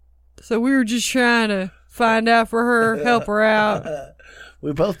 So we were just trying to find out for her, help her out.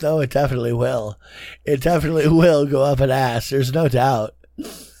 We both know it definitely will. It definitely will go up an ass. There's no doubt.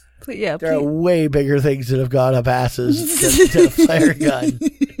 There are way bigger things that have gone up asses than a flare gun.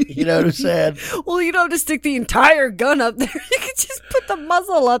 You know what I'm saying? Well, you don't have to stick the entire gun up there. You could just put the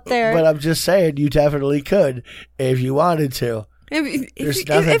muzzle up there. But I'm just saying, you definitely could if you wanted to.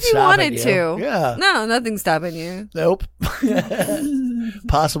 If you wanted to. Yeah. No, nothing's stopping you. Nope.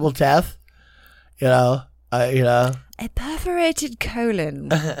 Possible death. A perforated colon.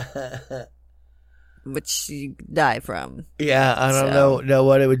 Which you die from. Yeah, I don't know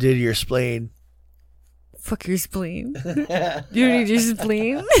what it would do to your spleen. Fuck your spleen. You need your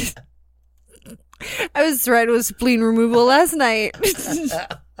spleen? I was right with spleen removal last night.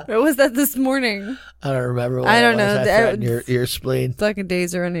 Or was that this morning? I don't remember. I don't know. Your spleen. Fucking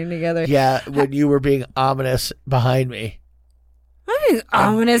days are running together. Yeah, when you were being ominous behind me. I'm being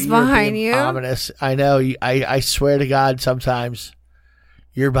ominous behind you. Ominous. I know. I swear to God, sometimes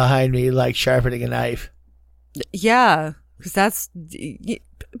you're behind me like sharpening a knife. Yeah, because that's.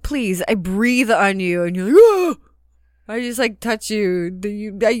 Please, I breathe on you, and you're like, oh! I just like touch you.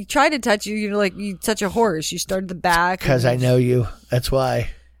 I try to touch you. Like you touch a horse. You start at the back. Because I know you. That's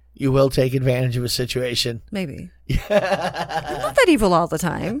why. You will take advantage of a situation. Maybe. I'm not that evil all the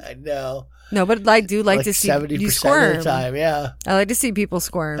time. I know. No, but I do like to see 70% you squirm. of the time, yeah. I like to see people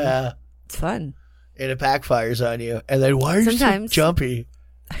squirm. Yeah. It's fun. And it backfires on you. And then why are you so jumpy?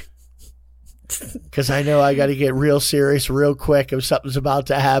 Because I know I got to get real serious real quick if something's about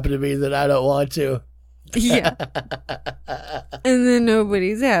to happen to me that I don't want to. Yeah. And then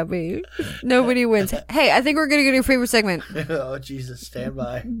nobody's happy. Nobody wins. Hey, I think we're going to go to your favorite segment. Oh, Jesus, stand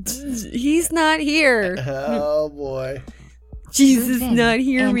by. He's not here. Oh, boy. Jesus, not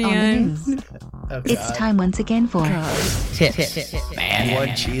here, man. Oh, it's time once again for Tits. Man.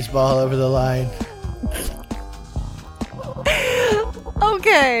 One cheese ball over the line.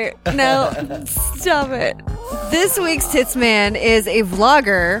 Okay, now stop it. This week's Tits Man is a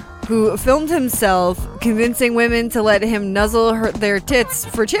vlogger who filmed himself convincing women to let him nuzzle their tits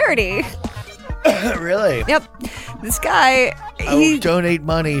for charity. Really? Yep. This guy, I donate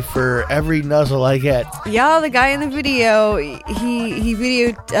money for every nuzzle I get. Yeah, the guy in the video, he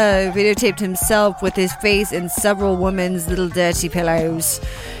videotaped himself with his face in several women's little dirty pillows.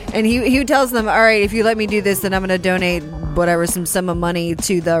 And he tells them, all right, if you let me do this, then I'm going to donate whatever, some sum of money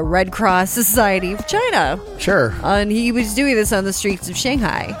to the Red Cross Society of China. Sure. And he was doing this on the streets of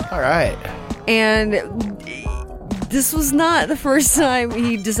Shanghai. All right. And this was not the first time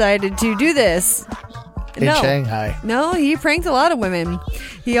he decided to do this. In Shanghai. No, he pranked a lot of women.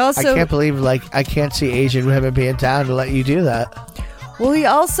 He also... I can't believe, I can't see Asian women being down to let you do that. Well, he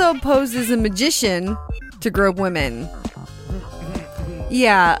also posed as a magician to grope women.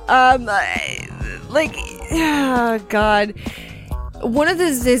 Yeah, oh, God. One of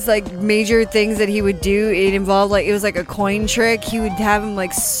his major things that he would do, it involved, it was like a coin trick. He would have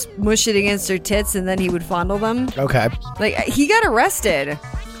them, smush it against their tits, and then he would fondle them. Okay. He got arrested.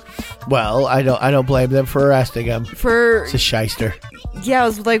 Well, I don't blame them for arresting him. It's a shyster. Yeah, it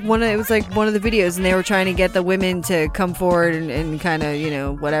was one of the videos, and they were trying to get the women to come forward and kind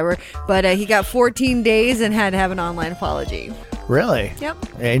of, whatever. But he got 14 days and had to have an online apology. Really?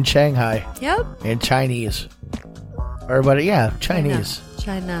 Yep. In Shanghai. Yep. In Chinese. Or what? Yeah, Chinese.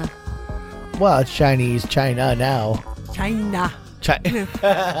 China. Well, it's Chinese China now. China.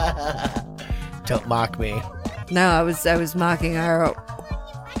 Don't mock me. No, I was mocking our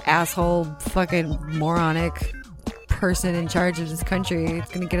asshole fucking moronic person in charge of this country.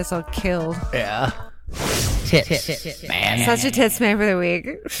 It's gonna get us all killed. Yeah. Tits, man. Such a tits man for the week.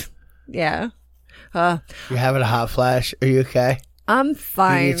 Yeah. You're having a hot flash. Are you okay? I'm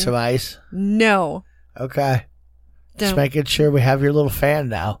fine. You need some ice? No. Okay. Just Don't. making sure we have your little fan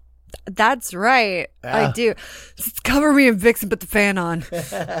now. That's right. Yeah. I do. Just cover me in Vicks and put the fan on.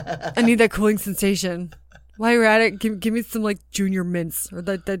 I need that cooling sensation. While you're at it, give me some like junior mints or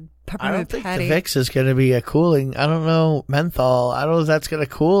that I peppermint don't think patty. the Vicks is going to be a cooling. I don't know. Menthol. I don't know if that's going to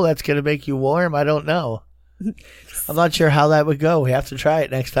cool. That's going to make you warm. I don't know. I'm not sure how that would go. We have to try it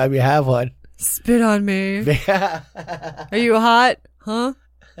next time you have one. Spit on me. Yeah. Are you hot? Huh?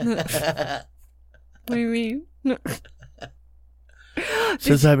 What do you mean? So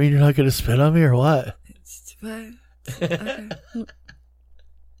does that mean you're not going to spit on me or what? Okay.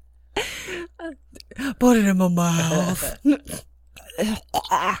 Put it in my mouth.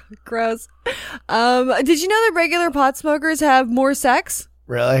 Gross. Did you know that regular pot smokers have more sex?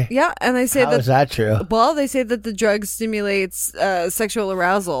 Really? Yeah, and they say How is that true? Well, they say that the drug stimulates sexual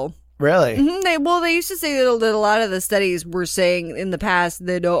arousal. Really? They used to say that a lot of the studies were saying in the past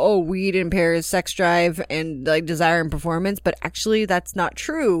that weed impairs sex drive and like desire and performance, but actually that's not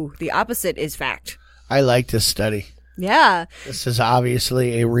true. The opposite is fact. I like this study. Yeah. This is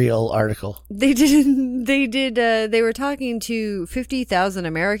obviously a real article. They were talking to 50,000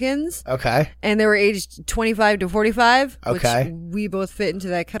 Americans. Okay. And they were aged 25 to 45. Okay. Which we both fit into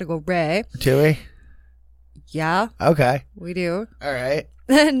that category. Do we? Yeah. Okay. We do. All right.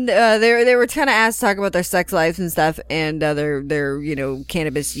 And they were kind of asked to talk about their sex lives and stuff and their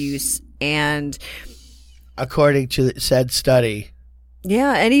cannabis use. And according to said study.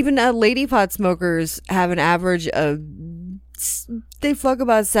 Yeah, and even lady pot smokers have an average of, they fuck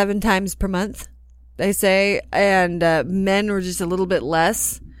about 7 times per month, they say, and men were just a little bit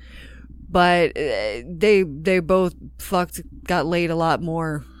less, but they both got laid a lot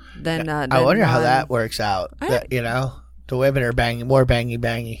more than I wonder how that works out. The women are more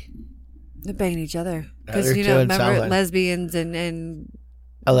bangy. They're banging each other. Yeah, Because, they're doing remember something. lesbians and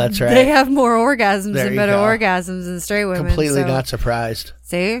Oh, that's right. They have more orgasms There and you better go. orgasms than straight women. Completely so. not surprised.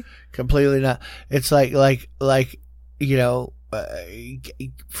 See? Completely not. It's like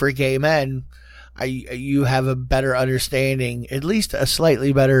for gay men, you have a better understanding, at least a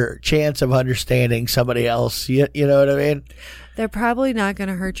slightly better chance of understanding somebody else. You know what I mean? They're probably not going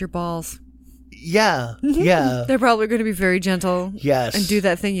to hurt your balls. Yeah. Yeah. They're probably going to be very gentle. Yes. And do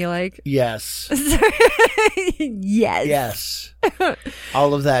that thing you like. Yes. Yes. Yes.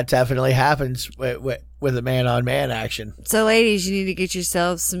 All of that definitely happens with a man-on-man action. So, ladies, you need to get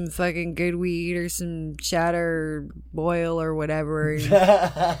yourself some fucking good weed or some shatter boil or whatever.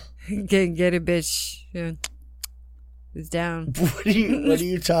 And get a bitch. It's down. What do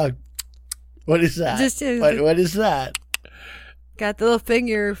you talk? What is that? What is that? Got the little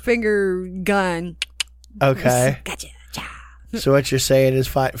finger gun. Okay. Gotcha. So what you're saying is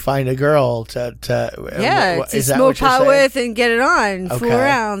find a girl to to smoke pot with and get it on. Okay. Fool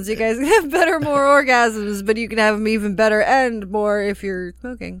around. So you guys can have better, more orgasms, but you can have them even better and more if you're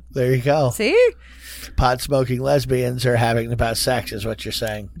smoking. There you go. See? Pot smoking lesbians are having the best sex is what you're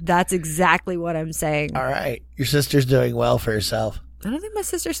saying. That's exactly what I'm saying. All right. Your sister's doing well for herself. I don't think my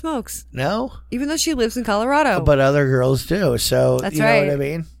sister smokes. No? Even though she lives in Colorado. But other girls do. So That's you know right. what I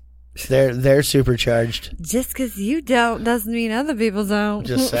mean? They're supercharged. Just because you don't doesn't mean other people don't.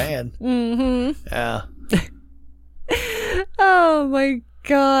 Just saying. Mm-hmm. Yeah. Oh my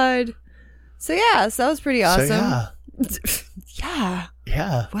God. So yeah, so that was pretty awesome. So Yeah.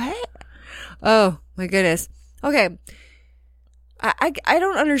 Yeah. What? Oh my goodness. Okay. I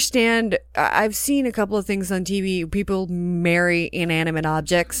don't understand. I've seen a couple of things on TV. People marry inanimate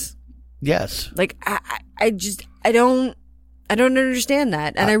objects. Yes. Like I don't understand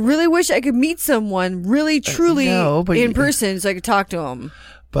that, and I really wish I could meet someone really truly in person so I could talk to them.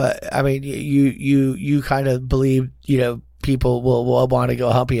 But I mean, you kind of believe people will want to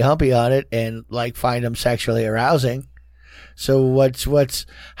go humpy on it and like find them sexually arousing. So what's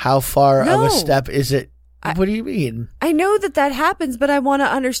how far of a step is it? What do you mean? I know that happens, but I want to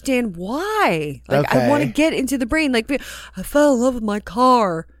understand why. Like I want to get into the brain. Like I fell in love with my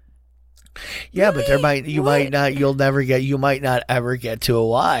car. Yeah, but you might not ever get to a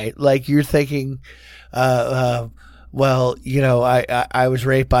why. Like you're thinking, well, I was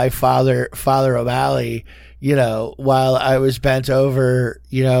raped by Father O'Malley, while I was bent over,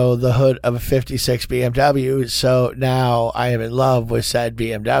 the hood of a 56 BMW. So now I am in love with said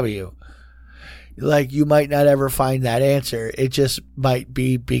BMW. Like, you might not ever find that answer. It just might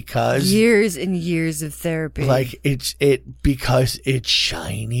be because years and years of therapy. Like, because it's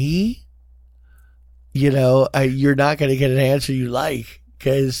shiny. You're not going to get an answer you like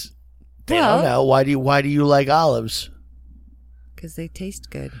because they don't know. Why do you like olives? Because they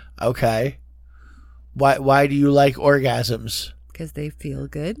taste good. Okay. Why do you like orgasms? Because they feel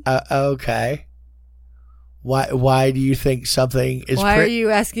good. Okay. Why do you think something is? Why are you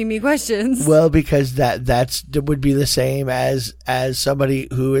asking me questions? Well, because that would be the same as somebody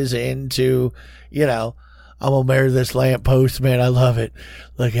who is into, I'm gonna marry this lamppost, man. I love it.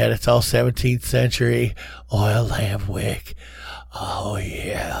 Look at it. It's all 17th century oil lamp wick. Oh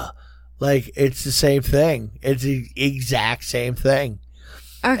yeah. Like, it's the same thing. It's the exact same thing.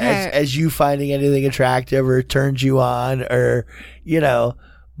 Okay. As you finding anything attractive or turns you on or,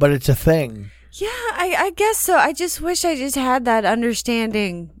 but it's a thing. Yeah, I guess so. I just wish I just had that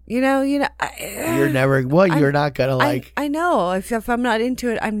understanding. You're never, you're not going to like. I know. If I'm not into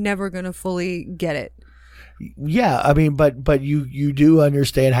it, I'm never going to fully get it. Yeah, I mean, but you do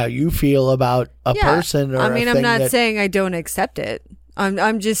understand how you feel about a person or I'm not saying I don't accept it.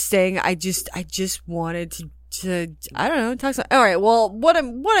 I'm just saying I just wanted to I don't know, talk. All right. Well, what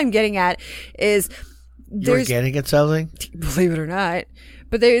I'm getting at is you're getting at something. Believe it or not,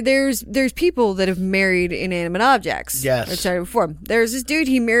 but there's people that have married inanimate objects. Yes, I started before. There's this dude.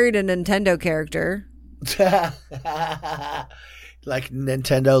 He married a Nintendo character. Like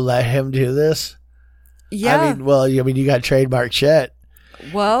Nintendo let him do this. Yeah. You got trademark shit.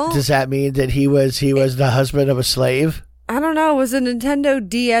 Well, does that mean that he was the husband of a slave? I don't know. It was a Nintendo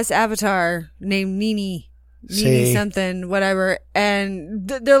DS avatar named Nini something, whatever, and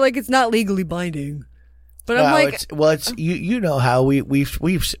they're like, it's not legally binding. But I'm like, it's you know how we've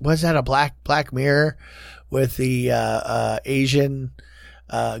was that a Black Mirror with the Asian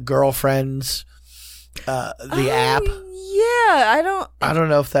girlfriends, the app. Yeah, I don't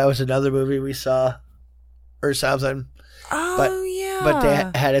know if that was another movie we saw or something. But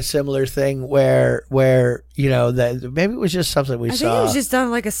they had a similar thing where that maybe it was just something we saw. I think it was just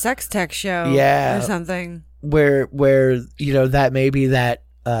on like a sex tech show, or something. Where that maybe that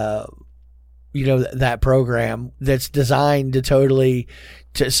that program that's designed to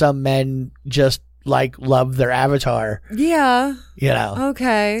some men just like love their avatar. Yeah.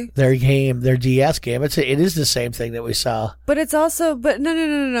 Okay. Their DS game. It is the same thing that we saw. But it's also,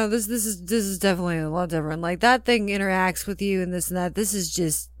 no. This is definitely a lot different. Like, that thing interacts with you and this and that. This is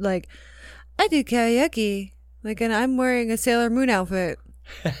just like, I do karaoke. Like, and I'm wearing a Sailor Moon outfit.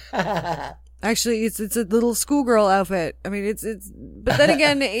 Actually, it's a little schoolgirl outfit. I mean, but then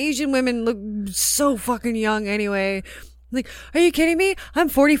again, Asian women look so fucking young anyway. Like, are you kidding me? I'm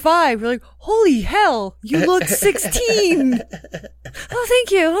 45. You're like, holy hell, you look 16. Oh,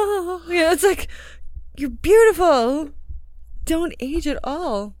 thank you. Oh, it's like, you're beautiful. Don't age at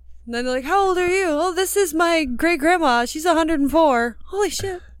all. And then they're like, how old are you? Oh, this is my great grandma. She's 104. Holy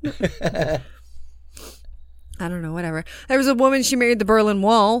shit. I don't know, whatever. There was a woman, she married the Berlin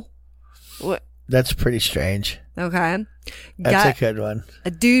Wall. What? That's pretty strange. Okay. That's a good one.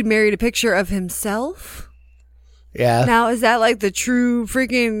 A dude married a picture of himself. Yeah. Now, is that like the true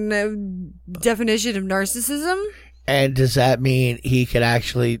freaking definition of narcissism? And does that mean he could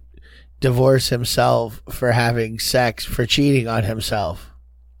actually divorce himself for having sex, for cheating on himself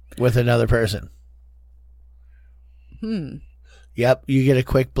with another person? Yep. You get a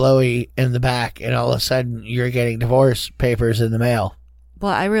quick blowy in the back and all of a sudden you're getting divorce papers in the mail.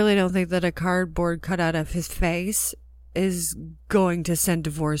 Well, I really don't think that a cardboard cutout of his face is going to send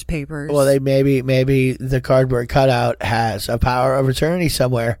divorce papers. Well, maybe the cardboard cutout has a power of attorney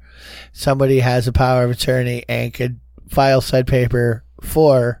somewhere. Somebody has a power of attorney and could file said paper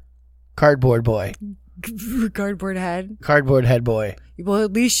for Cardboard Boy. Cardboard head boy. Well,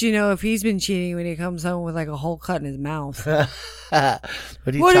 at least if he's been cheating when he comes home with like a hole cut in his mouth. What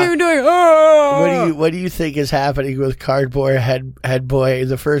are you doing? Oh! What do you think is happening with Cardboard head boy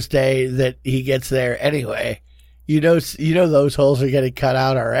the first day that he gets there anyway? You know those holes are getting cut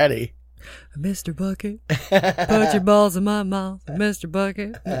out already. Mr. Bucket, put your balls in my mouth, Mr.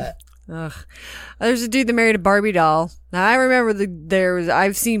 Bucket. Ugh. There's a dude that married a Barbie doll. Now I remember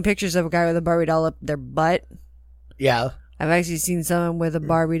I've seen pictures of a guy with a Barbie doll up their butt. Yeah. I've actually seen someone with a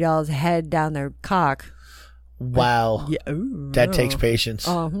Barbie doll's head down their cock. Wow. That takes patience.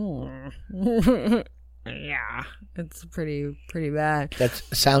 Yeah, it's pretty bad. That's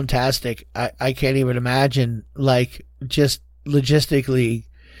soundtastic. I can't even imagine, like, just logistically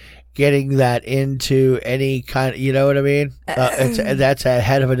getting that into any kind of, you know what I mean? That's a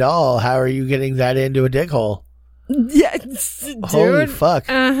head of a doll. How are you getting that into a dick hole? Yeah, dude. Holy fuck.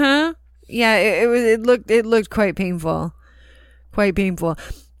 Yeah, it looked quite painful. Quite painful.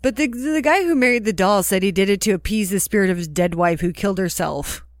 But the guy who married the doll said he did it to appease the spirit of his dead wife who killed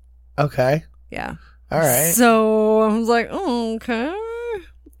herself. Okay. Yeah. All right. So I was like, oh, okay.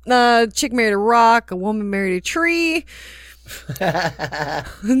 Chick married a rock. A woman married a tree.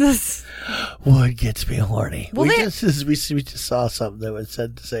 Wood gets me horny. Well, we just saw something that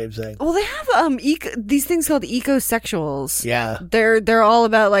said the same thing. Well, they have these things called ecosexuals. Yeah. They're all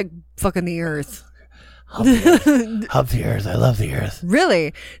about like fucking the earth. Hump the earth. I love the earth.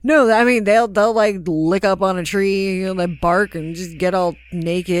 Really? No, I mean they'll like lick up on a tree, like bark, and just get all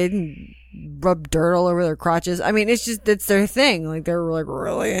naked and rub dirt all over their crotches. I mean, it's their thing. Like they're like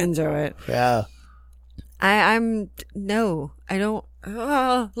really into it. Yeah. I don't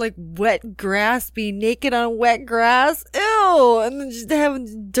like wet grass, be naked on wet grass. Ew. And then just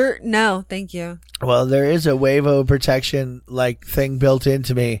having dirt. No, thank you. Well, there is a Wavo protection like thing built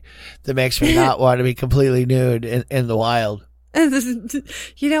into me that makes me not want to be completely nude in the wild.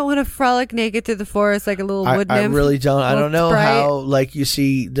 You don't want to frolic naked through the forest like a little wood nymph? I really don't. I don't know sprite. how like you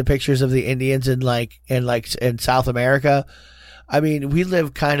see the pictures of the Indians in South America. I mean, we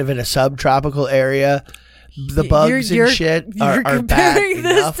live kind of in a subtropical area. The bugs and shit are comparing bad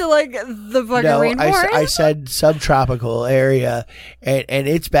this enough. to like the fucking No, rainforest. I said subtropical area, and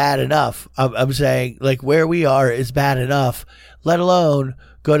it's bad enough. I'm saying like where we are is bad enough. Let alone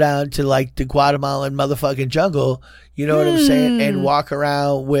go down to like the Guatemalan motherfucking jungle. You know what I'm saying? And walk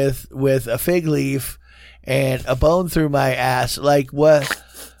around with a fig leaf and a bone through my ass. Like what?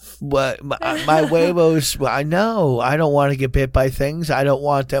 My huevos, I know. I don't want to get bit by things. I don't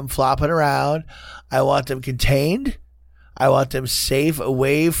want them flopping around. I want them contained. I want them safe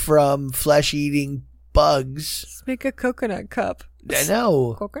away from flesh-eating bugs. Just make a coconut cup.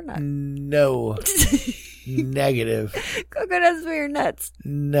 No. Coconut. No. Negative. Coconuts for your nuts.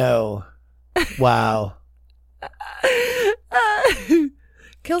 No. Wow.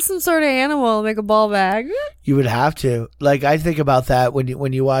 Kill some sort of animal, make a ball bag. You would have to. Like I think about that when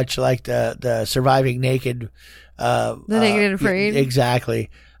you watch like the Surviving Naked. The Naked and Afraid. Exactly.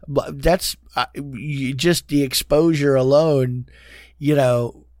 But that's just the exposure alone. You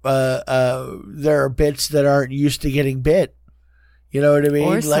know, there are bits that aren't used to getting bit. You know what I mean?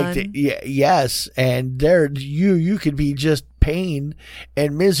 Or like sun. yes, and there you could be just pain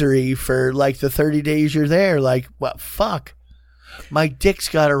and misery for like the 30 days you're there. Like what? Fuck. My dick's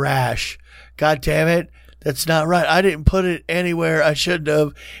got a rash. God damn it. That's not right. I didn't put it anywhere I shouldn't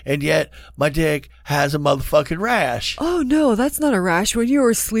have, and yet my dick has a motherfucking rash. Oh no, that's not a rash. When you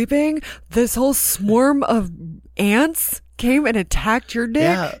were sleeping, this whole swarm of ants came and attacked your dick?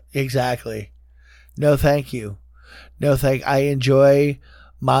 Yeah, exactly. No thank you. No thank. I enjoy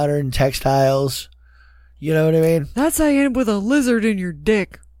modern textiles. You know what I mean? That's how you end up with a lizard in your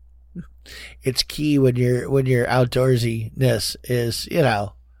dick. It's key when your outdoorsiness is, you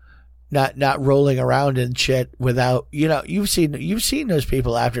know, not rolling around and shit without, you know, you've seen those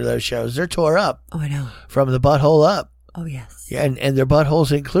people after those shows. They're tore up. Oh, I know. From the butthole up. Oh, yes. Yeah, and their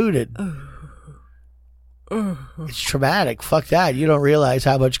buttholes included. Oh. It's traumatic. Fuck that. You don't realize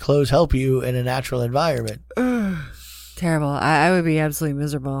how much clothes help you in a natural environment. Terrible. I would be absolutely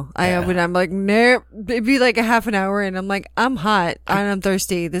miserable. I'm like, nope. It'd be like a half an hour and I'm like, I'm hot and I'm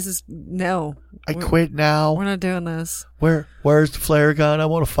thirsty. This is, no. I quit now. We're not doing this. Where's the flare gun? I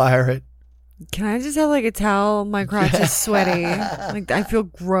want to fire it. Can I just have like a towel? My crotch is sweaty. Like I feel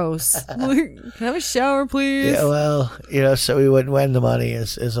gross. Like, can I have a shower, please? Yeah, well, you know, so we wouldn't win the money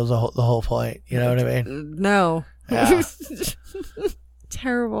is the whole point. You know what I mean? No. Yeah.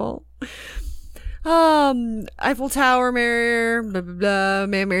 Terrible. Eiffel Tower marrier, blah blah blah.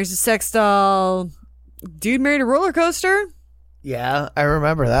 Man marries a sex doll. Dude married a roller coaster. Yeah, I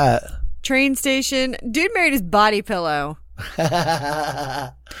remember that. Train station. Dude married his body pillow. You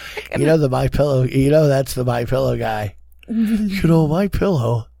know the My Pillow. You know that's the My Pillow guy. You know My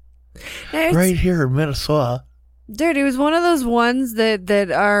Pillow. Right here in Minnesota. Dude, it was one of those ones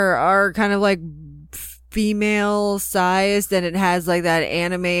that are kind of like female sized and it has like that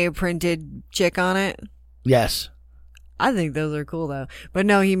anime printed chick on it. Yes. I think those are cool though. But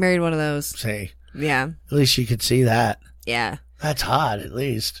no, he married one of those. See. Yeah. At least you could see that. Yeah. That's hot at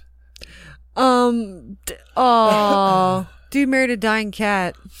least. Dude married a dying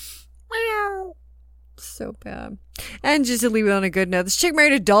cat. So bad. And just to leave it on a good note, this chick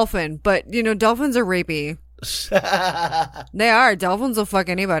married a dolphin, but you know, dolphins are rapey. They are. Dolphins will fuck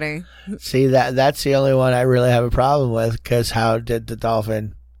anybody. See, that's the only one I really have a problem with, because how did the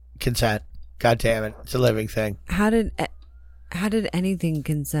dolphin consent. God damn it. It's a living thing. How did anything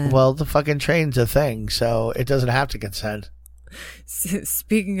consent? Well, the fucking train's a thing, so it doesn't have to consent.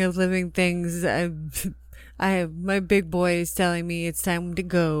 Speaking of living things, my big boy is telling me it's time to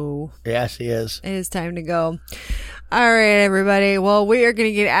go. Yes, he is. It is time to go. All right, everybody. Well, we are going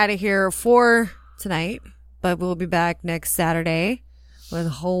to get out of here for tonight, but we'll be back next Saturday with a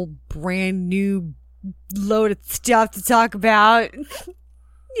whole brand new load of stuff to talk about.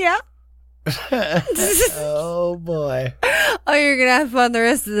 Yeah. Oh, boy. Oh, you're going to have fun the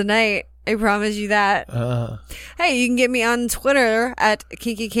rest of the night. I promise you that. Hey, you can get me on Twitter at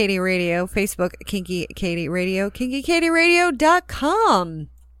Kinky Katie Radio, Facebook Kinky Katie Radio, KinkyKatieRadio.com.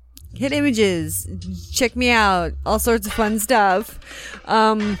 Hit images, check me out, all sorts of fun stuff.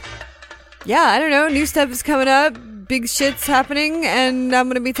 Yeah, I don't know, new stuff is coming up, big shit's happening, and I'm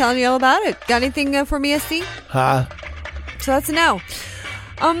gonna be telling you all about it. Got anything for me, SD? So that's a no.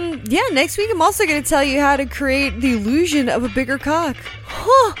 Yeah, next week I'm also gonna tell you how to create the illusion of a bigger cock.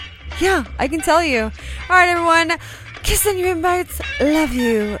 Huh. Yeah, I can tell you. All right, everyone. Kiss on your invites. Love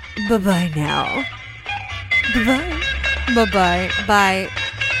you. Bye-bye now. Bye-bye. Bye-bye. Bye.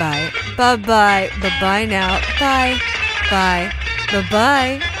 Bye. Bye-bye. Bye-bye now. Bye. Bye.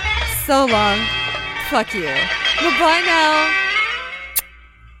 Bye-bye. So long. Fuck you. Bye-bye now.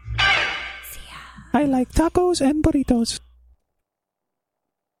 I like tacos and burritos.